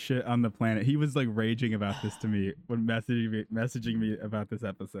Jimmy shit on the planet. He was like raging about this to me when messaging me about this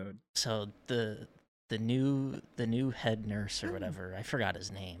episode. So the new head nurse or whatever, I forgot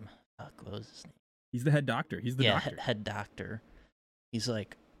his name. Fuck, what was his name? He's the head doctor. He's the doctor. Head doctor. He's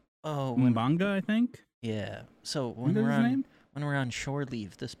like, oh, when, Mbanga, I think. Yeah. So What is his name? when we're on shore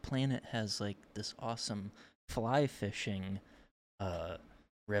leave, this planet has like this awesome fly fishing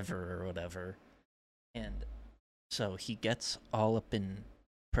river or whatever. And so he gets all up in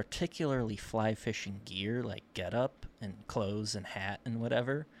particularly fly fishing gear, like getup and clothes and hat and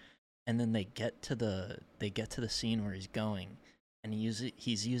whatever. And then they get to the scene where he's going, and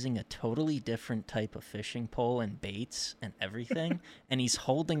he's using a totally different type of fishing pole and baits and everything, and he's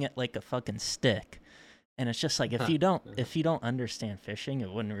holding it like a fucking stick. And it's just like, if you don't understand fishing,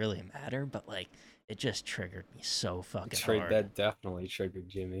 it wouldn't really matter, but like it just triggered me so fucking hard. That definitely triggered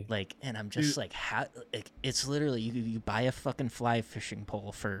Jimmy. Like, and I'm just like, how? Like, it's literally you buy a fucking fly fishing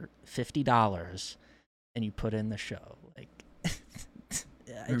pole for $50, and you put in the show. Like,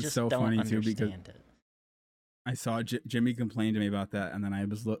 I just so don't funny understand too, because it. I saw Jimmy complain to me about that, and then I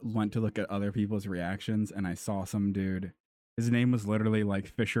went to look at other people's reactions, and I saw some dude. His name was literally like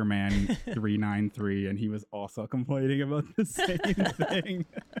Fisherman 393, and he was also complaining about the same thing.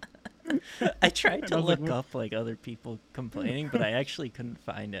 I tried to look up like other people complaining, but I actually couldn't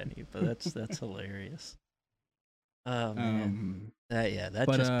find any. But that's hilarious. Oh man, that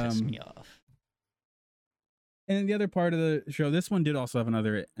just pissed me off. And the other part of the show, this one did also have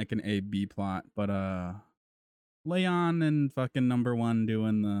another like an A-B plot, but Leon and fucking number one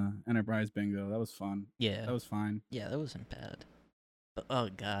doing the Enterprise bingo, that was fun. Yeah, that was fine. Yeah, that wasn't bad. But oh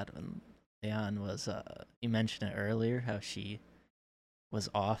god, when Leon was you mentioned it earlier how she was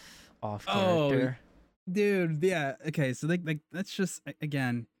off character. Dude, yeah, okay, so like that's just,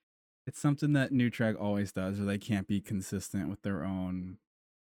 again, it's something that New Trek always does, where they can't be consistent with their own,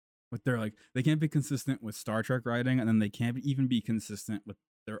 they can't be consistent with Star Trek writing, and then they can't even be consistent with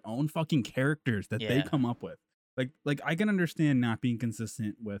their own fucking characters that they come up with. Like I can understand not being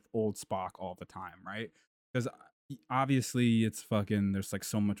consistent with old Spock all the time, right? Because obviously it's fucking, there's like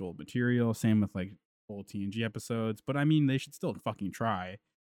so much old material, same with like old TNG episodes, but I mean, they should still fucking try.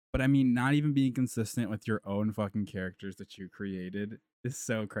 But I mean, not even being consistent with your own fucking characters that you created is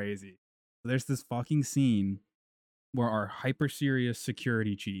so crazy. There's this fucking scene where our hyper serious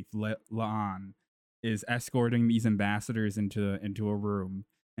security chief, La'an, is escorting these ambassadors into a room,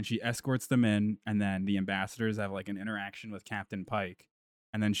 and she escorts them in, and then the ambassadors have like an interaction with Captain Pike,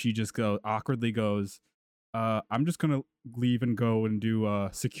 and then she just awkwardly goes, I'm just gonna leave and go and do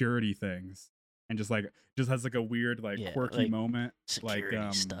security things, and just has like a weird quirky like moment,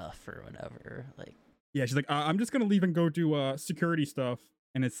 security stuff or whatever. Like, yeah, she's like, I'm just gonna leave and go do security stuff.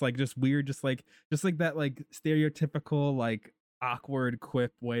 And it's like just weird, just like that like stereotypical like awkward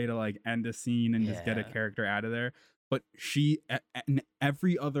quip way to like end a scene and just get a character out of there. But she, in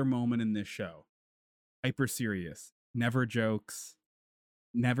every other moment in this show, hyper serious, never jokes,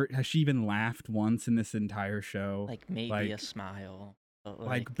 never has she even laughed once in this entire show. Like maybe a smile. But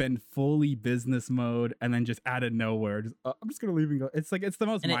like been fully business mode, and then just out of nowhere, just, I'm just gonna leave and go. It's like it's the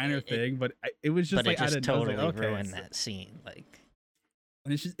most minor thing, but it was just like out of totally nowhere. Okay, ruined that scene, like.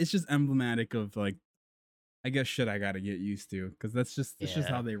 And it's just emblematic of like, I guess, shit I gotta get used to, because it's just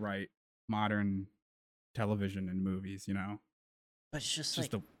how they write modern television and movies, you know. But it's just like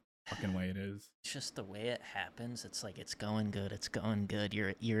the fucking way it is. It's just the way it happens. It's like it's going good.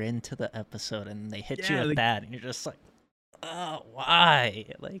 You're into the episode, and they hit you with that, and you're just like, oh, why?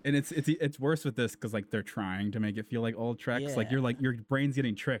 Like, and it's worse with this because like they're trying to make it feel like old Treks. Yeah. Like you're like your brain's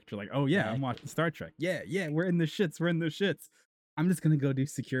getting tricked. You're like, oh yeah, I'm watching Star Trek. Yeah, we're in the shits. I'm just gonna go do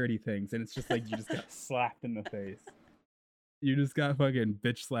security things, and it's just like you just got slapped in the face. You just got fucking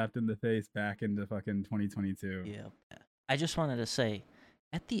bitch slapped in the face back into fucking 2022. Yeah. I just wanted to say,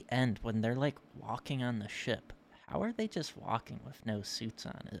 at the end when they're like walking on the ship, how are they just walking with no suits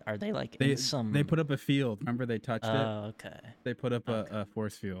on? Are they like in some? They put up a field. Remember they touched it? Oh, okay. They put up a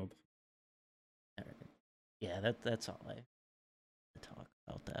force field. Yeah, that's all I talk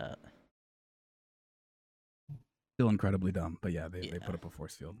about that. Still incredibly dumb, but yeah, they put up a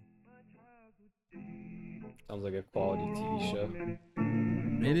force field. Sounds like a quality TV show.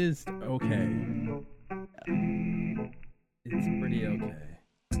 It is okay. It's pretty okay.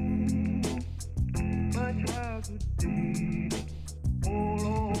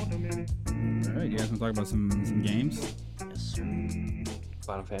 Alright, you guys want to talk about some games? Yes, sir.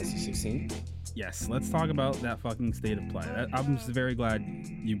 Final Fantasy 16? Yes, let's talk about that fucking state of play. I'm just very glad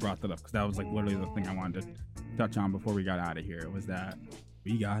you brought that up, because that was like literally the thing I wanted to touch on before we got out of here. It was that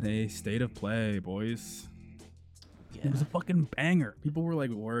we got a state of play, boys. Yeah. It was a fucking banger. People were like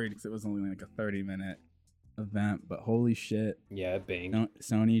worried because it was only like a 30-minute event, but holy shit. Yeah, it banged.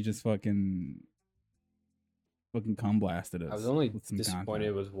 Sony just fucking cum blasted us. I was only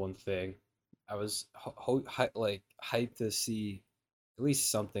disappointed with one thing. I was like hyped to see at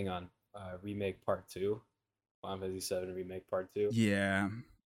least something on remake part two, Final Fantasy 7 remake part two. Yeah,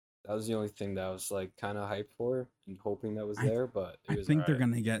 That was the only thing that I was like kind of hyped for and hoping that was I there, but it I was think they're alright.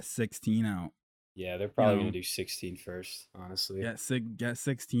 gonna get 16 out. Yeah, they're You probably gonna know, do 16 first, honestly. get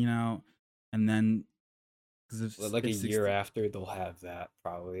 16 out, and then because Like a if year 16, after, they'll have that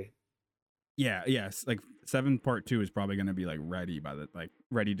probably. yeah, yes, like 7 part 2 is probably gonna be like ready by the like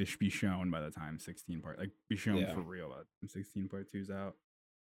ready to be shown by the time 16 part like be shown Yeah. for real by the time 16 part 2's out.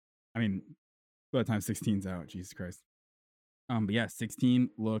 I mean, by the time 16's out, Jesus Christ. But yeah, 16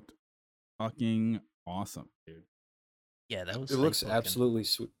 looked fucking awesome, dude. Yeah, that was It looks hype looking. absolutely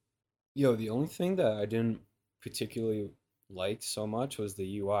sweet. Yo, the only thing that I didn't particularly like so much was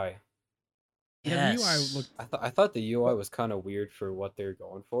the UI. Yeah, the UI Yes, looked. I thought the UI was kind of weird for what they're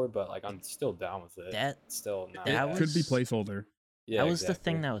going for, but like I'm still down with it. that It's still not It that bad. could be was placeholder. Yeah, that was the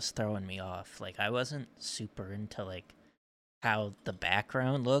thing exactly. that was throwing me off. Like I wasn't super into like how the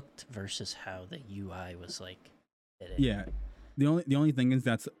background looked versus how the UI was like hitting. Yeah. The only thing is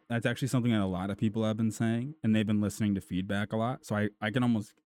that's actually something that a lot of people have been saying, and they've been listening to feedback a lot. So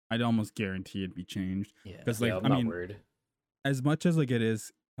I'd almost guarantee it'd be changed Yeah. because Yeah, like I'm I not mean, worried. as much as like it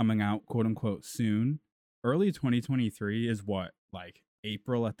is coming out quote unquote soon, early 2023 is what, like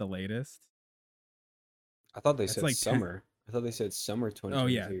April at the latest. I thought they That's said like 10. summer. I thought they said summer Oh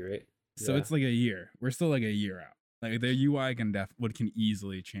yeah, 2023, right? so Yeah. it's like a year. We're still like a year out. Like the UI can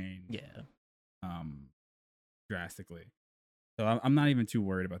easily change Yeah. um drastically. So I'm not even too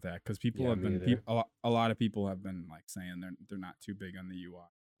worried about that because people Yeah, have me been either. a lot of people have been like saying they're not too big on the UI.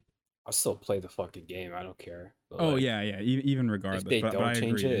 I'll still play the fucking game. I don't care. But Oh like, yeah, even if regardless. they But I don't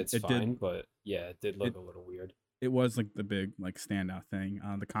change agree. it, It it's it did fine. But yeah, it did it look a little weird. it was like the big like standout thing.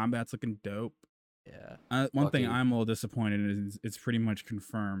 The combat's looking dope. Yeah. One thing Fucking I'm a little disappointed in is it's pretty much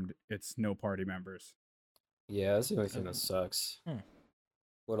confirmed it's no party members. yeah, that's the only thing that Okay. sucks. Hmm.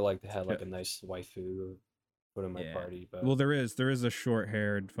 Would have liked to have Yeah. like a nice waifu to put in my Yeah. party, but Well, there is a short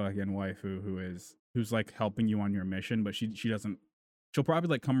haired fucking waifu who's like helping you on your mission, but she doesn't. She'll probably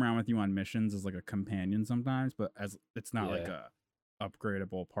like come around with you on missions as like a companion sometimes, but as it's not like yeah, a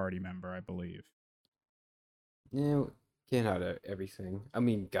upgradable party member, I believe. yeah, can't have everything. I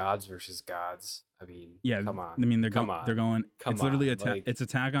mean, gods versus gods. I mean, Yeah, come I on, mean come they're on, going. come It's literally on, like, it's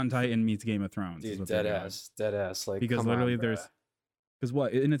Attack on Titan meets Game of Thrones is dude, what they're doing. dead ass, like, Because come on, literally bruh. because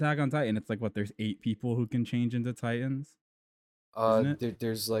what in Attack on Titan it's like what there's 8 people who can change into Titans, isn't it?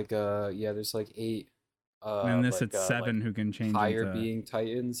 There's like yeah, there's like eight, And in this it's 7 who can change higher into. being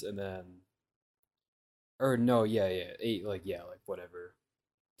titans, and then or no, yeah, eight, like yeah, like whatever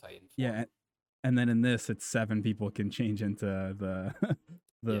titan form. Yeah, and then in this it's 7 people can change into the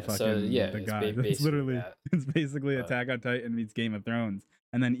Yeah, so yeah, the it's guy. It's basically literally that. it's basically But Attack on Titan meets Game of Thrones,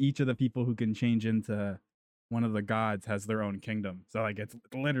 and then each of the people who can change into one of the gods has their own kingdom. So like it's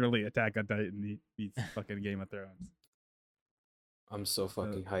literally Attack on Titan meets fucking Game of Thrones. I'm so So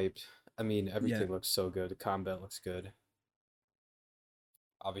fucking hyped. I mean, yeah, everything looks so good. The combat looks good.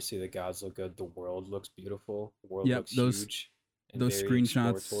 Obviously, the gods look good. The world looks beautiful. The world yep. looks huge and Those very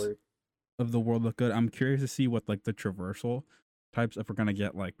screenshots exploratory. of the world look good. I'm curious to see what like the traversal types if we're gonna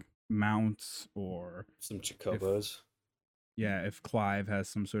get like mounts or Some if chocobos. yeah if Clive has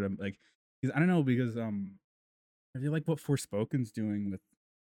some sort of like because I don't know because I feel like what Forspoken's doing with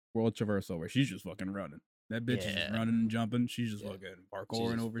World Traversal where she's just fucking running. That bitch is just Yeah. running and jumping. She's just Yeah, fucking she's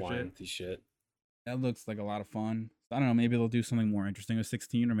parkouring just over flying shit. through shit. That looks like a lot of fun. I don't know. Maybe they'll do something more interesting with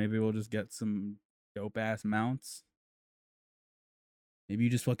 16, or maybe we'll just get some dope ass mounts. Maybe you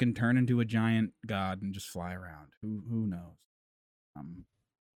just fucking turn into a giant god and just fly around. Who knows?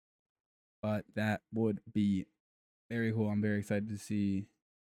 But that would be very cool. I'm very excited to see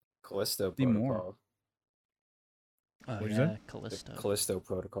Callisto more. Protocol. Oh What'd you say? yeah, The Callisto. Callisto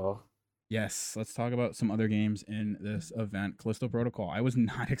Protocol. Yes, let's talk about some other games in this event. Callisto Protocol. I was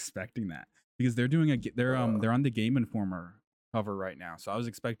not expecting that because they're doing they're on the Game Informer cover right now. So I was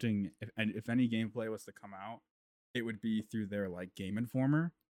expecting if any gameplay was to come out, it would be through their like Game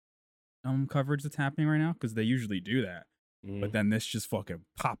Informer coverage that's happening right now because they usually do that. But then this just fucking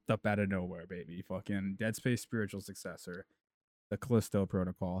popped up out of nowhere, baby. Fucking Dead Space spiritual successor, the Callisto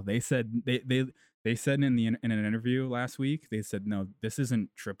Protocol. They said they said in an interview last week. They said no, this isn't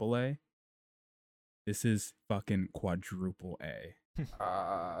AAA. This is fucking quadruple A.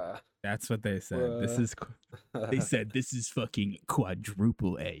 That's what they said. This is. They said this is fucking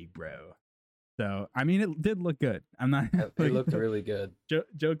quadruple A, bro. So I mean, it did look good. I'm not. It looked really good.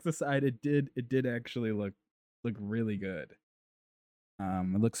 Jokes aside, it did actually look really good.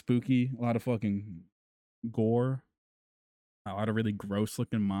 It looks spooky. A lot of fucking gore. A lot of really gross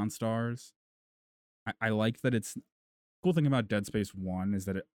looking monsters. I like that it's cool thing about Dead Space 1 is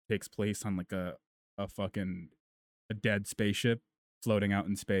that it takes place on like a fucking a dead spaceship floating out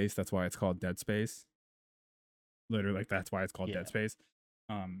in space. That's why it's called Dead Space. Literally, like that's why it's called Yeah. Dead Space.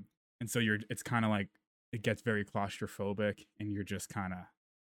 And so it's kind of like it gets very claustrophobic, and you're just kind of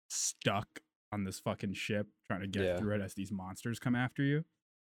stuck on this fucking ship trying to get through it as these monsters come after you.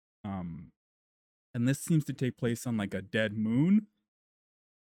 And this seems to take place on like a dead moon.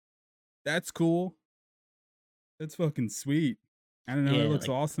 That's cool. That's fucking sweet. I don't know. Yeah, It looks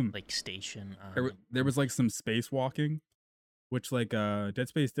like- awesome. Like station. There was like some spacewalking, which like Dead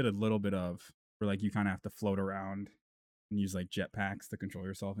Space did a little bit of, where like you kind of have to float around and use like jetpacks to control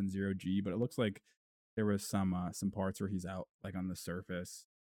yourself in 0G. But it looks like there was some parts where he's out like on the surface.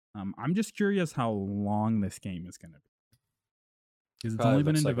 I'm just curious how long this game is gonna be, because it's only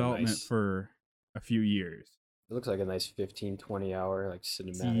been in development for a few years. It looks like a nice 15-20 hour like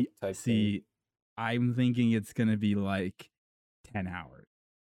cinematic type thing. I'm thinking it's gonna be like 10 hours.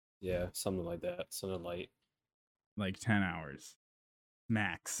 Yeah, something like that. Something light. Like 10 hours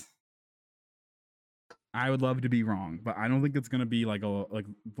max. I would love to be wrong, but I don't think it's gonna be like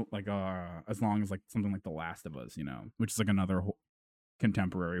as long as like something like The Last of Us, you know, which is like another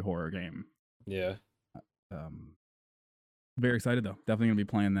contemporary horror game. Yeah. Very excited though. Definitely gonna be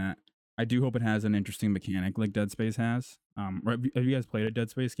playing that. I do hope it has an interesting mechanic like Dead Space has. Have you guys played a Dead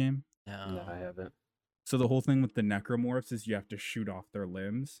Space game? No, I haven't. So the whole thing with the necromorphs is you have to shoot off their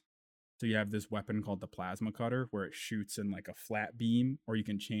limbs. So you have this weapon called the plasma cutter where it shoots in like a flat beam, or you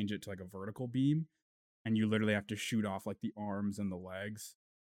can change it to like a vertical beam, and you literally have to shoot off like the arms and the legs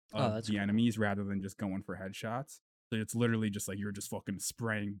of the enemies rather than just going for headshots. So it's literally just like you're just fucking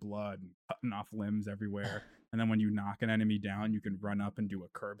spraying blood and cutting off limbs everywhere. And then when you knock an enemy down, you can run up and do a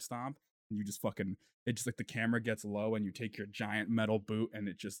curb stomp. And you just fucking, it's just like the camera gets low and you take your giant metal boot and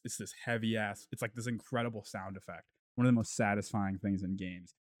it's this heavy ass, it's like this incredible sound effect. One of the most satisfying things in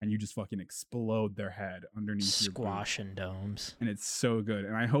games. And you just fucking explode their head underneath your boot. Squashing domes. And it's so good.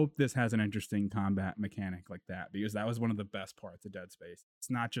 And I hope this has an interesting combat mechanic like that, because that was one of the best parts of Dead Space. It's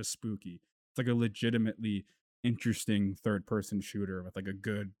not just spooky. It's like a legitimately interesting third person shooter with a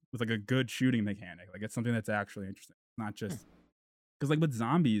good shooting mechanic. Like it's something that's actually interesting. It's not just because like with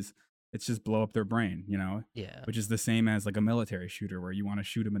zombies, it's just blow up their brain, you know? Yeah. Which is the same as like a military shooter where you want to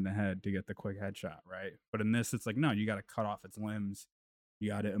shoot them in the head to get the quick headshot, right? But in this, it's like, no, you got to cut off its limbs. You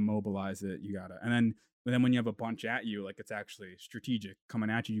got to immobilize it. And then when you have a bunch at you, like it's actually strategic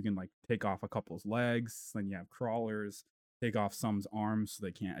coming at you. You can like take off a couple's legs. Then you have crawlers, take off some's arms so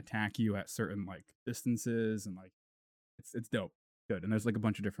they can't attack you at certain like distances, and like it's dope, good. And there's like a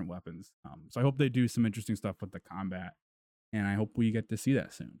bunch of different weapons. So I hope they do some interesting stuff with the combat, and I hope we get to see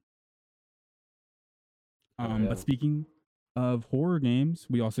that soon. But speaking of horror games,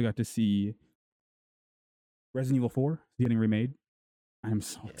 we also got to see Resident Evil 4 getting remade. I'm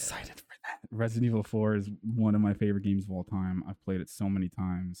so excited for that. Resident Evil 4 is one of my favorite games of all time. I've played it so many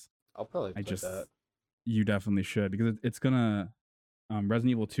times. I'll probably play that. You definitely should, because it's gonna.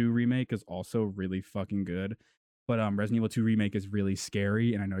 Resident Evil 2 remake is also really fucking good, but Resident Evil 2 remake is really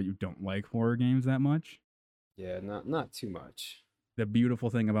scary, and I know you don't like horror games that much. Yeah, not too much. The beautiful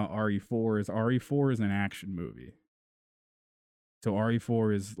thing about RE4 is RE4 is an action movie. So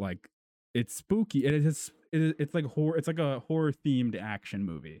RE4 is like, it's spooky. It's like horror. It's like a horror themed action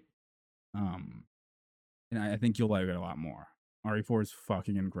movie. And I think you'll like it a lot more. RE4 is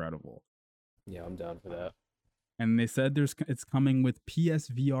fucking incredible. Yeah, I'm down for that. And they said it's coming with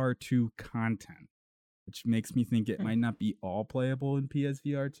PSVR 2 content, which makes me think it might not be all playable in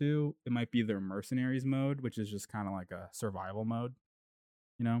PSVR 2. It might be their Mercenaries mode, which is just kind of like a survival mode,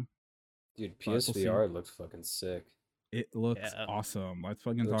 you know? Dude, PSVR looks fucking sick. It looks awesome. Let's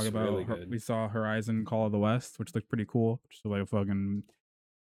fucking talk about really we saw Horizon Call of the West, which looked pretty cool. Just like a fucking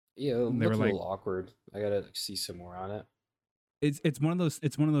it looks a little awkward. I gotta see some more on it. It's one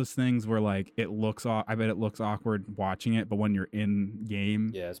of those things where like it looks I bet it looks awkward watching it, but when you're in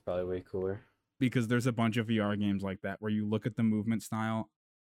game, yeah, it's probably way cooler. Because there's a bunch of VR games like that where you look at the movement style,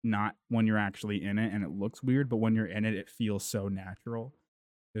 not when you're actually in it, and it looks weird, but when you're in it, it feels so natural.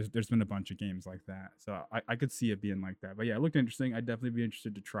 There's been a bunch of games like that, so I could see it being like that. But yeah, it looked interesting. I'd definitely be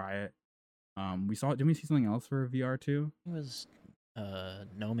interested to try it. Didn't we see something else for VR too? It was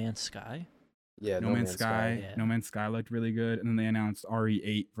No Man's Sky. Yeah, No Man's Sky. No Man's Sky looked really good, and then they announced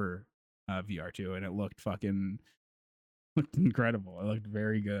RE8 for VR 2, and it looked incredible. It looked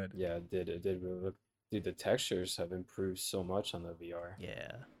very good. Yeah, it did really look. Dude, the textures have improved so much on the VR.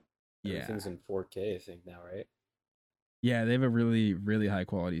 Yeah. Everything's in 4K, I think now, right? Yeah, they have a really, really high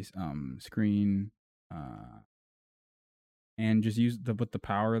quality screen. and just use with the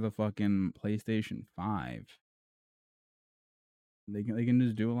power of the fucking PlayStation 5. They can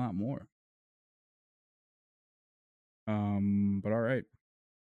just do a lot more. But all right.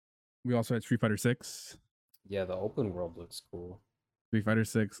 We also had Street Fighter 6. Yeah, the open world looks cool. Street Fighter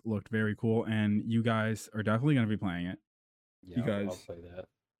 6 looked very cool, and you guys are definitely going to be playing it. Yeah, I'll play that.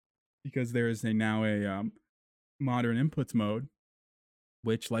 Because there is now a modern inputs mode,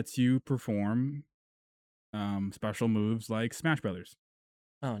 which lets you perform special moves like Smash Brothers.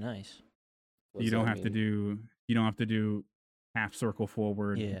 Oh, nice. You don't have to do half circle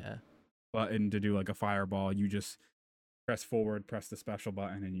forward button to do like a fireball. You just press forward, press the special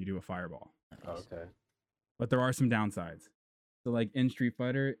button, and you do a fireball. Nice. Okay. But there are some downsides. So like in Street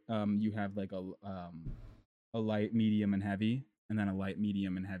Fighter, you have like a light, medium, and heavy, and then a light,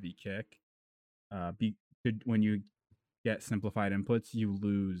 medium, and heavy kick. When you get simplified inputs, you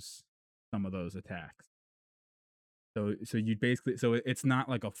lose some of those attacks. So you basically, it's not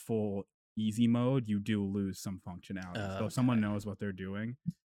like a full easy mode. You do lose some functionality. So if someone knows what they're doing,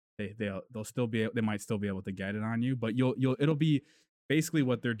 they'll still be, they might still be able to get it on you. But it'll be basically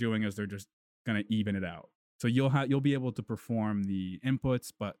what they're doing is they're just gonna even it out. So you'll be able to perform the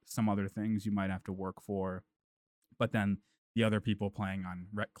inputs, but some other things you might have to work for. But then the other people playing on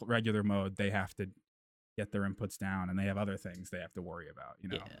regular mode, they have to get their inputs down, and they have other things they have to worry about. You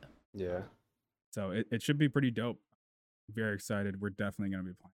know. Yeah. So it should be pretty dope. Very excited. We're definitely gonna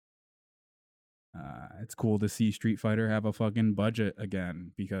be playing. It's cool to see Street Fighter have a fucking budget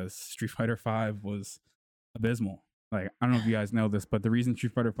again, because Street Fighter 5 was abysmal. Like, I don't know if you guys know this, but the reason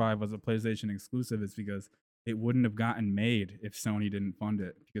Street Fighter 5 was a PlayStation exclusive is because it wouldn't have gotten made if Sony didn't fund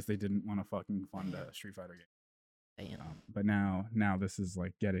it, because they didn't want to fucking fund a Street Fighter game. But now this is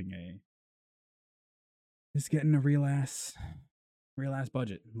like getting a real ass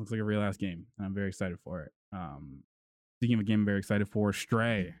budget. It looks like a real ass game, and I'm very excited for it. Speaking of a game I'm very excited for,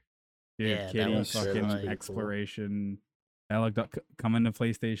 Stray. Dude, Kitty fucking exploration. That looked up coming to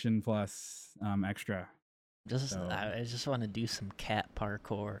PlayStation Plus extra. I just want to do some cat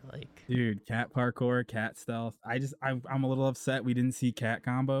parkour, like. Dude, cat parkour, cat stealth. I'm a little upset we didn't see cat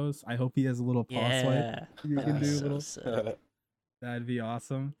combos. I hope he has a little paw swipe. You can do a little. That'd be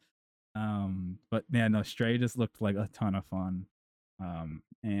awesome. But yeah, no, Stray just looked like a ton of fun.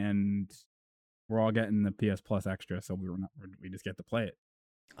 And we're all getting the PS Plus extra, so we just get to play it.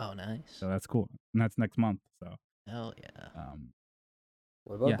 Oh, nice. So that's cool, and that's next month. So. Hell yeah.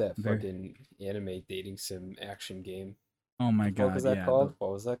 What about that fucking anime dating sim action game? Oh my god! What was that called?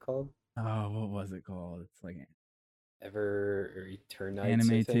 What was that called? Oh, what was it called? It's like Eternites.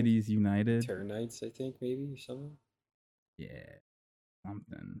 Anime Titties United. Eternites, I think, maybe, or something. Yeah,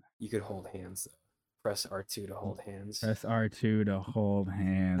 something. You could hold hands. Press R2 to hold hands. Press R2 to hold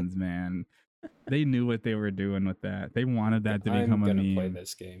hands, man. They knew what they were doing with that. They wanted that to become a meme. I'm gonna play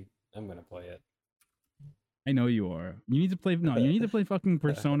this game. I'm gonna play it. I know you are. You need to play. No, you need to play fucking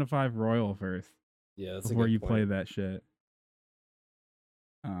Persona 5 Royal first. Yeah, that's before you play that shit.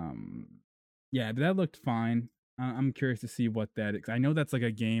 Yeah, but that looked fine. I'm curious to see what that is. I know that's like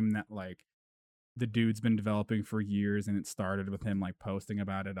a game that like the dude's been developing for years, and it started with him like posting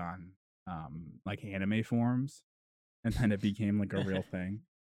about it on like anime forums, and then it became like a real thing.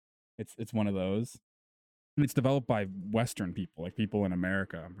 It's one of those. And it's developed by Western people, like people in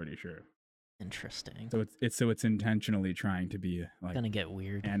America, I'm pretty sure. Interesting. So it's intentionally trying to be like gonna get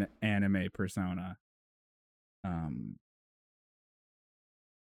weird. Anime Persona.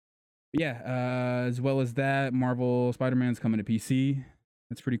 Yeah, as well as that, Marvel Spider-Man's coming to PC.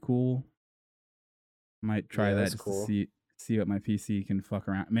 That's pretty cool. Might try that just to see what my PC can fuck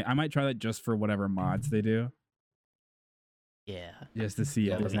around. I might try that just for whatever mods they do. Yeah. Just to see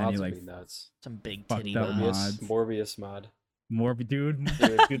if there's any like nuts. Some big titty mods. Morbius mod. Morb, dude,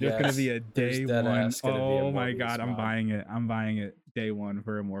 there's gonna be a day one. Oh my god, I'm buying it. I'm buying it day one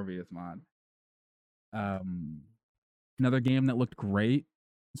for a Morbius mod. Another game that looked great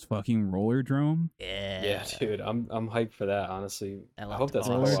is fucking Rollerdrome. Yeah, dude, I'm hyped for that. Honestly, I hope that's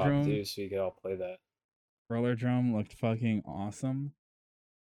awesome. co-op too, so you can all play that. Rollerdrome looked fucking awesome.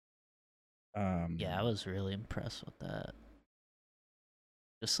 Yeah, I was really impressed with that.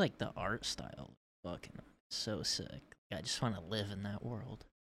 Just like the art style, fucking so sick. I just want to live in that world.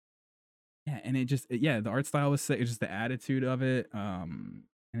 Yeah, and the art style was sick. It's just the attitude of it. And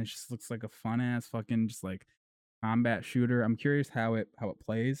it just looks like a fun ass fucking just like combat shooter. I'm curious how it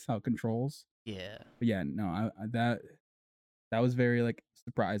plays, how it controls. Yeah. But yeah, no, that was very like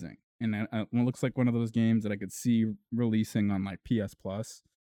surprising. And it looks like one of those games that I could see releasing on like PS Plus.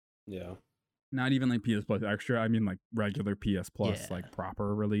 Yeah. Not even like PS Plus Extra. I mean like regular PS Plus, like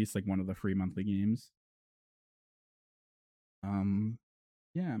proper release, like one of the free monthly games.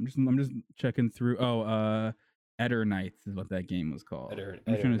 Yeah, I'm just checking through. Eder Knights is what that game was called. I'm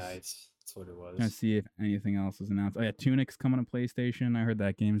Eder Knights. That's what it trying to was. see if anything else was announced. Oh yeah, Tunic's coming to PlayStation. I heard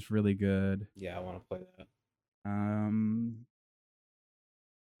that game's really good. Yeah, I want to play that.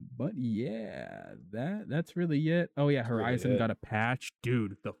 But yeah, that's really it. Oh yeah, That's really Horizon it. got a patch.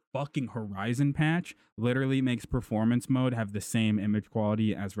 Dude, the fucking Horizon patch literally makes performance mode have the same image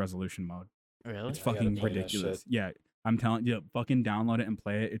quality as resolution mode. Really? It's I gotta fucking play that ridiculous. shit. Yeah, I'm telling you, fucking download it and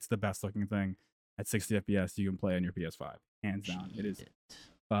play it. It's the best looking thing at 60 FPS you can play on your PS5. Hands down. It is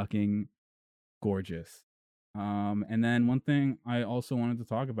fucking gorgeous. And then one thing I also wanted to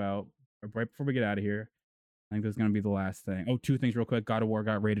talk about right before we get out of here, I think this is going to be the last thing. Oh, two things real quick. God of War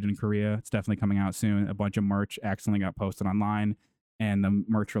got rated in Korea. It's definitely coming out soon. A bunch of merch accidentally got posted online, and the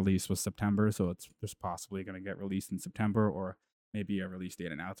merch release was September, so it's just possibly going to get released in September, or maybe a release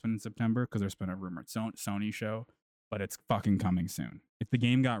date announcement in September, because there's been a rumored Sony show, but it's fucking coming soon. If the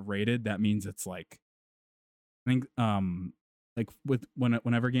game got rated, that means it's like, I think, like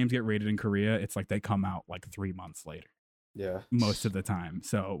whenever games get rated in Korea, it's like they come out like 3 months later. Yeah. Most of the time,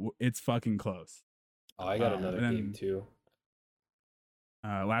 so it's fucking close. Oh, I got another game too.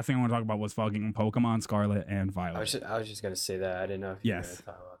 Last thing I want to talk about was fucking Pokemon Scarlet and Violet. I was just gonna say that. I didn't know if you were gonna talk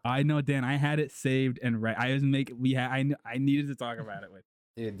about that. I know, Dan. I had it saved and right. I needed to talk about it with.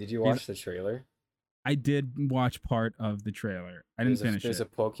 Dude, did you watch the trailer? I did watch part of the trailer. I didn't finish it. There's a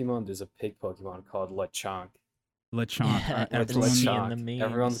Pokemon. There's a pig Pokemon called Lechonk. Lechonk. Yeah,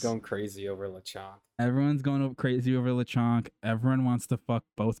 everyone's going crazy over Lechonk. Everyone's going crazy over Lechonk. Everyone wants to fuck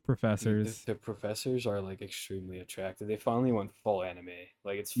both professors. The professors are like extremely attractive. They finally went full anime.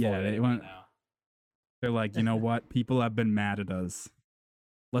 Like it's full they anime went now. They're like, you know what? People have been mad at us.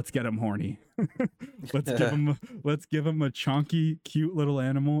 Let's get them horny. let's give them a chunky, cute little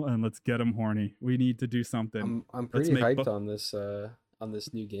animal, and let's get them horny. We need to do something. I'm pretty hyped on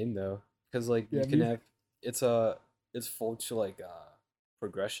this new game though, because like you can have it's full to like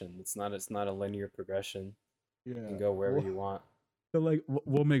progression. It's not a linear progression. Yeah, you can go wherever you want. So like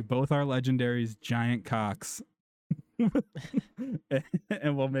we'll make both our legendaries giant cocks,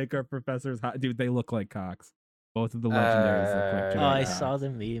 and we'll make our professors hot. Dude, they look like cocks. Both of the legendaries look like giant I cocks. saw the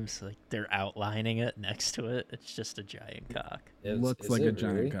memes, like they're outlining it next to it. It's just a giant cock. It looks like a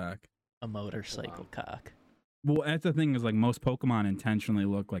giant cock. A motorcycle cock. Well, that's the thing is like most Pokemon intentionally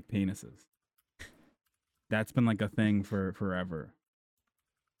look like penises. That's been like a thing for forever.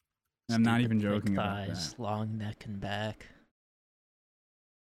 I'm not even joking about that. Long neck and back.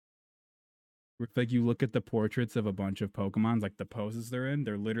 It's like you look at the portraits of a bunch of Pokemons, like the poses they're in,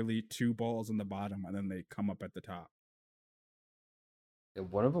 they're literally two balls in the bottom and then they come up at the top. Yeah,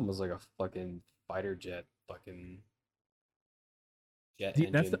 one of them was like a fucking fighter jet,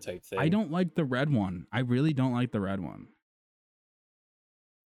 engine type thing. I don't like the red one. I really don't like the red one.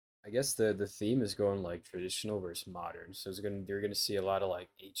 I guess the theme is going like traditional versus modern. So you're gonna see a lot of like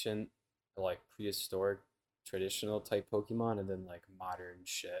ancient, like prehistoric, traditional type Pokemon, and then like modern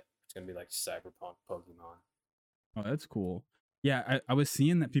shit. It's gonna be like cyberpunk Pokemon. Oh, that's cool. Yeah, I was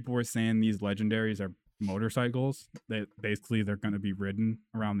seeing that people were saying these legendaries are motorcycles. They're gonna be ridden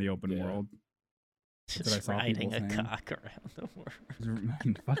around the open world. Just riding a cock around the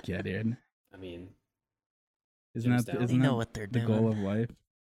world. Fuck yeah, dude. I mean, isn't they know what they're doing. The goal of life?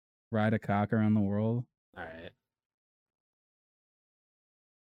 Ride a cock around the world. All right.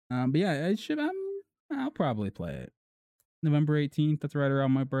 But yeah, I'll probably play it. November 18th. That's right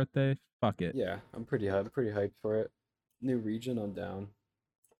around my birthday. Fuck it. Yeah, I'm pretty hyped for it. New region, I'm down.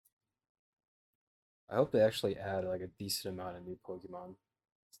 I hope they actually add like a decent amount of new Pokemon.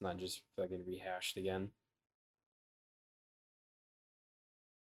 It's not just fucking rehashed again.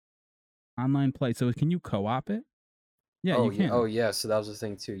 Online play. So can you co-op it? Yeah, you can. Oh yeah, so that was the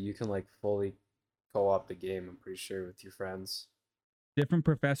thing too. You can like fully co-op the game, I'm pretty sure, with your friends. Different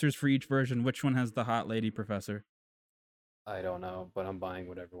professors for each version. Which one has the hot lady professor? I don't know, but I'm buying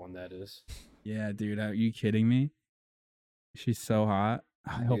whatever one that is. Yeah, dude, are you kidding me? She's so hot.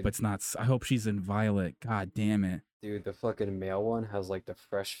 I hope it's not. I hope she's in Violet. God damn it. Dude, the fucking male one has like the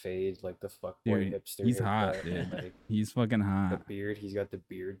fresh fade, like the fuckboy hipster. He's hot, dude. Like, he's fucking hot. The beard, he's got the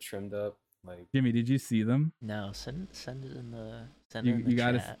beard trimmed up. Like Jimmy, did you see them? No, send it in the chat.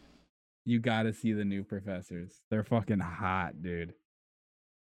 You gotta see the new professors. They're fucking hot, dude.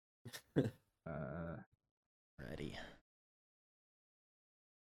 Ready.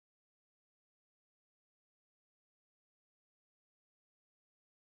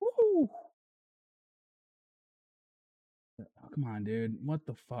 Woo! Oh, come on, dude. What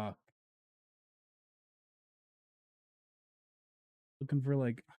the fuck? Looking for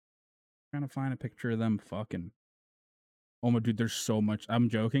like trying to find a picture of them fucking. Oh my dude, there's so much. I'm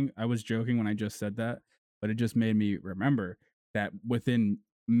joking. I was joking when I just said that, but it just made me remember that within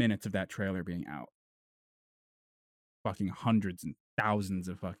minutes of that trailer being out, fucking hundreds and thousands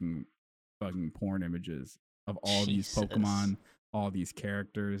of fucking porn images of all these Jesus. Pokemon, all these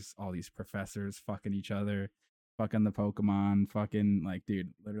characters, all these professors fucking each other, fucking the Pokemon, fucking like,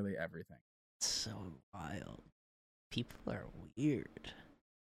 dude, literally everything. It's so wild. People are weird.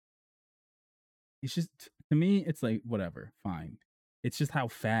 It's just, to me, it's like, whatever, fine. It's just how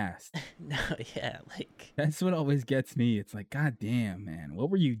fast. No, yeah, like That's what always gets me. It's like, God damn, man, what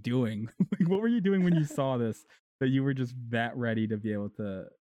were you doing? Like, what were you doing when you saw this that you were just that ready to be able to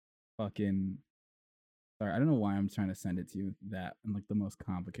fucking. Sorry, I don't know why I'm trying to send it to you that in like the most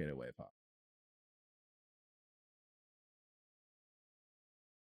complicated way possible.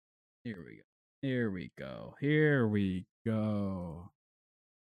 Here we go. Here we go. Here we go.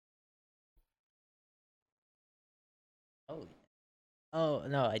 oh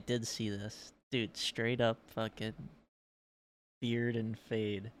no, I did see this. Dude, straight up fucking beard and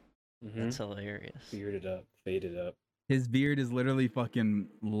fade. That's hilarious. Bearded up, faded up, His beard is literally fucking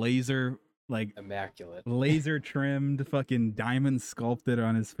laser, like immaculate. laser trimmed, fucking diamond sculpted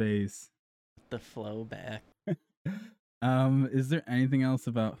on his face. The flow back. Is there anything else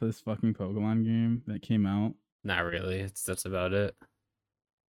about this fucking Pokemon game that came out? Not really. That's about it.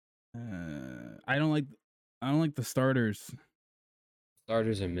 I don't like the starters.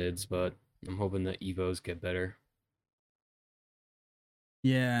 Starters and mids, but I'm hoping the Evos get better.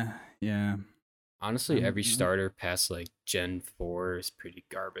 Yeah. Honestly, every starter past like Gen 4 is pretty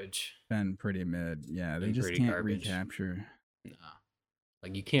garbage. Been pretty mid. Yeah, they Been just pretty can't garbage. recapture. Nah.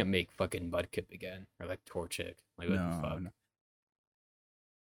 Like you can't make fucking Mudkip again or like Torchic. Like what the fuck?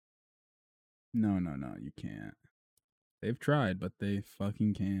 No, you can't. They've tried, but they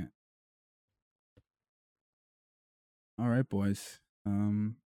fucking can't. All right, boys. It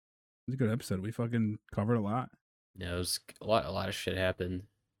was a good episode. We fucking covered a lot. Yeah, it was a lot of shit happened.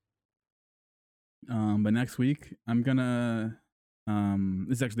 But next week I'm gonna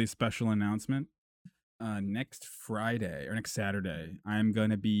this is actually a special announcement. Next Friday or next Saturday, I'm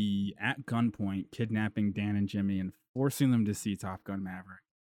gonna be at gunpoint kidnapping Dan and Jimmy and forcing them to see Top Gun Maverick.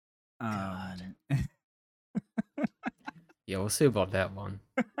 God. Yeah, we'll see about that one.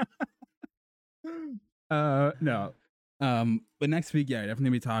 No. But next week, yeah,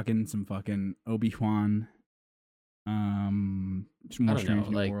 definitely be talking some fucking Obi Wan. More I don't know. Strange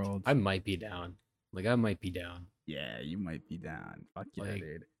New Like Worlds. I might be down. Like I might be down. Yeah, you might be down. Fuck yeah, Like,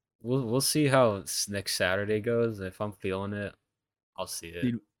 dude. We'll see how next Saturday goes. If I'm feeling it, I'll see it.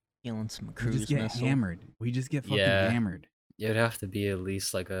 Dude, Feeling some we cruise just get missile. hammered. We just get fucking Yeah. hammered. It'd have to be at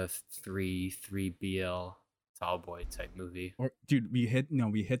least like a 3 BL Tallboy type movie. Or dude, we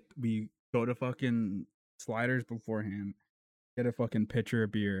go to fucking Sliders beforehand, get a fucking pitcher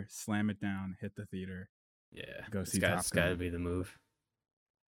of beer, slam it down, hit the theater. Yeah, Go see It's Top gotta Gun. be the move.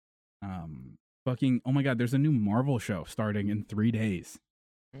 Fucking oh my god, there's a new Marvel show starting in 3 days.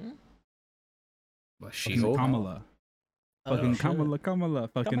 Hmm? Well, Fucking She-Hulk? Kamala. Oh, Fucking shit. Kamala,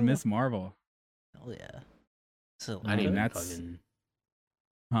 fucking Kamala. Miss Marvel. Hell yeah. So I didn't even that's- fucking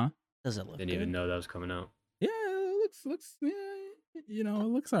does it look didn't good? even know that was coming out. Yeah, it looks yeah, you know, it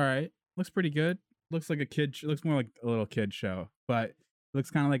looks all right. Looks pretty good. Looks like a kid. Looks more like a little kid show, but it looks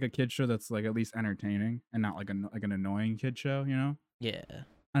kind of like a kid show that's like at least entertaining and not like an annoying kid show. You know, Yeah.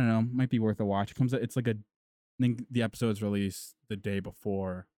 I don't know. Might be worth a watch. It comes. It's like I think the episode's released the day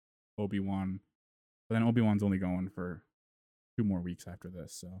before Obi Wan, but then Obi Wan's only going for 2 more weeks after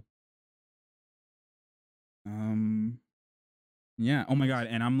this. So, yeah. Oh my god.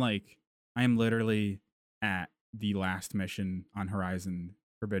 And I am literally at the last mission on Horizon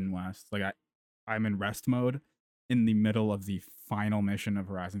Forbidden West. Like I'm in rest mode in the middle of the final mission of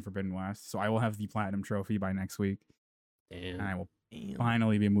Horizon Forbidden West. So I will have the platinum trophy by next week, and I Damn. will Damn.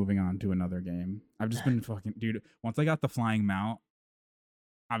 finally be moving on to another game. I've just been fucking dude. Once I got the flying mount,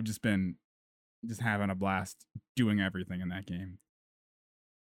 I've just been having a blast doing everything in that game.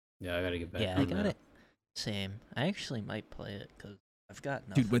 Yeah, I gotta get back. Yeah, I on got that. it. Same. I actually might play it because I've got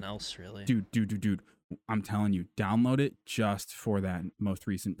Dude, nothing with- else really. Dude, I'm telling you, download it just for that most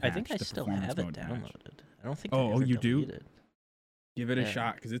recent patch. I think I the still performance have it mode patch. downloaded. I don't think. Oh, I ever you do? deleted. Give it a Yeah.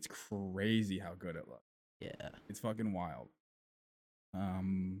 shot because it's crazy how good it looks. Yeah. It's fucking wild.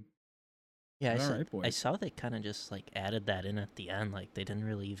 Yeah, All right, I boys. saw they kind of just like added that in at the end. Like they didn't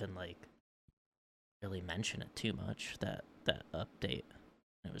really even like really mention it too much. That update.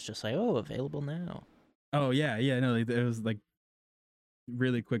 It was just like, oh, available now. Oh yeah, no, it was like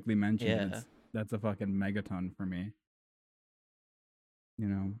really quickly mentioned. Yeah. That's a fucking megaton for me. You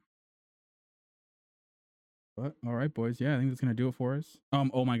know. But all right, boys. Yeah, I think that's gonna do it for us.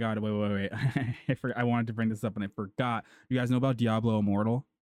 Oh my God. Wait. I wanted to bring this up and I forgot. You guys know about Diablo Immortal?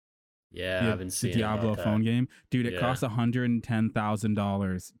 Yeah, I've been The seeing Diablo about that. phone game, dude. It Yeah. costs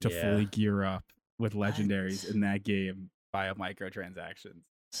 $110,000 to Yeah. fully gear up with legendaries What? in that game via microtransactions.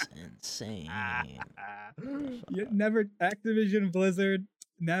 It's insane. Activision Blizzard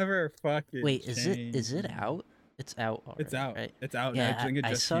never fucking. Wait, is it changed. out? It's out already. It's out. Right? It's out. Yeah, I think it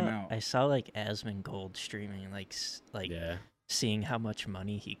just came out. I saw like Asmongold streaming, like Yeah. seeing how much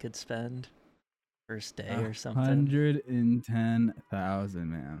money he could spend first day or something. 110,000,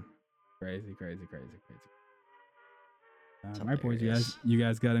 man. Crazy. All right, boys. You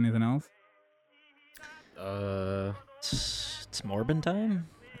guys got anything else? It's Morbin time.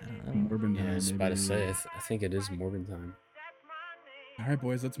 I don't know. Morbin Yeah, I time, was about to baby. say. I think it is Morbin time. All right,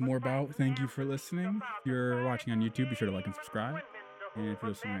 boys. Let's Morb out. Thank you for listening. If you're watching on YouTube, be sure to like and subscribe. And if you're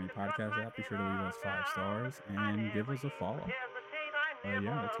listening on any podcast app, be sure to leave us 5 stars and give us a follow. Yeah,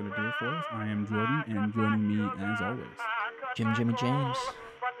 that's gonna do it for us. I am Jordan, and joining me as always, Jimmy James.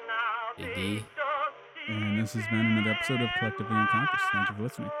 Big D. And this has been another episode of Collectively Unconscious. Thank you for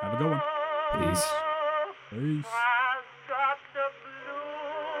listening. Have a good one. Peace. Peace. I've got the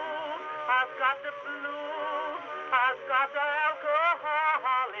blues, I've got the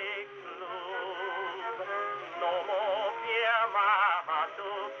alcoholic blues. No more beer, my heart to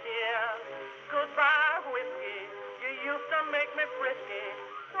tear. Goodbye, whiskey, you used to make me feel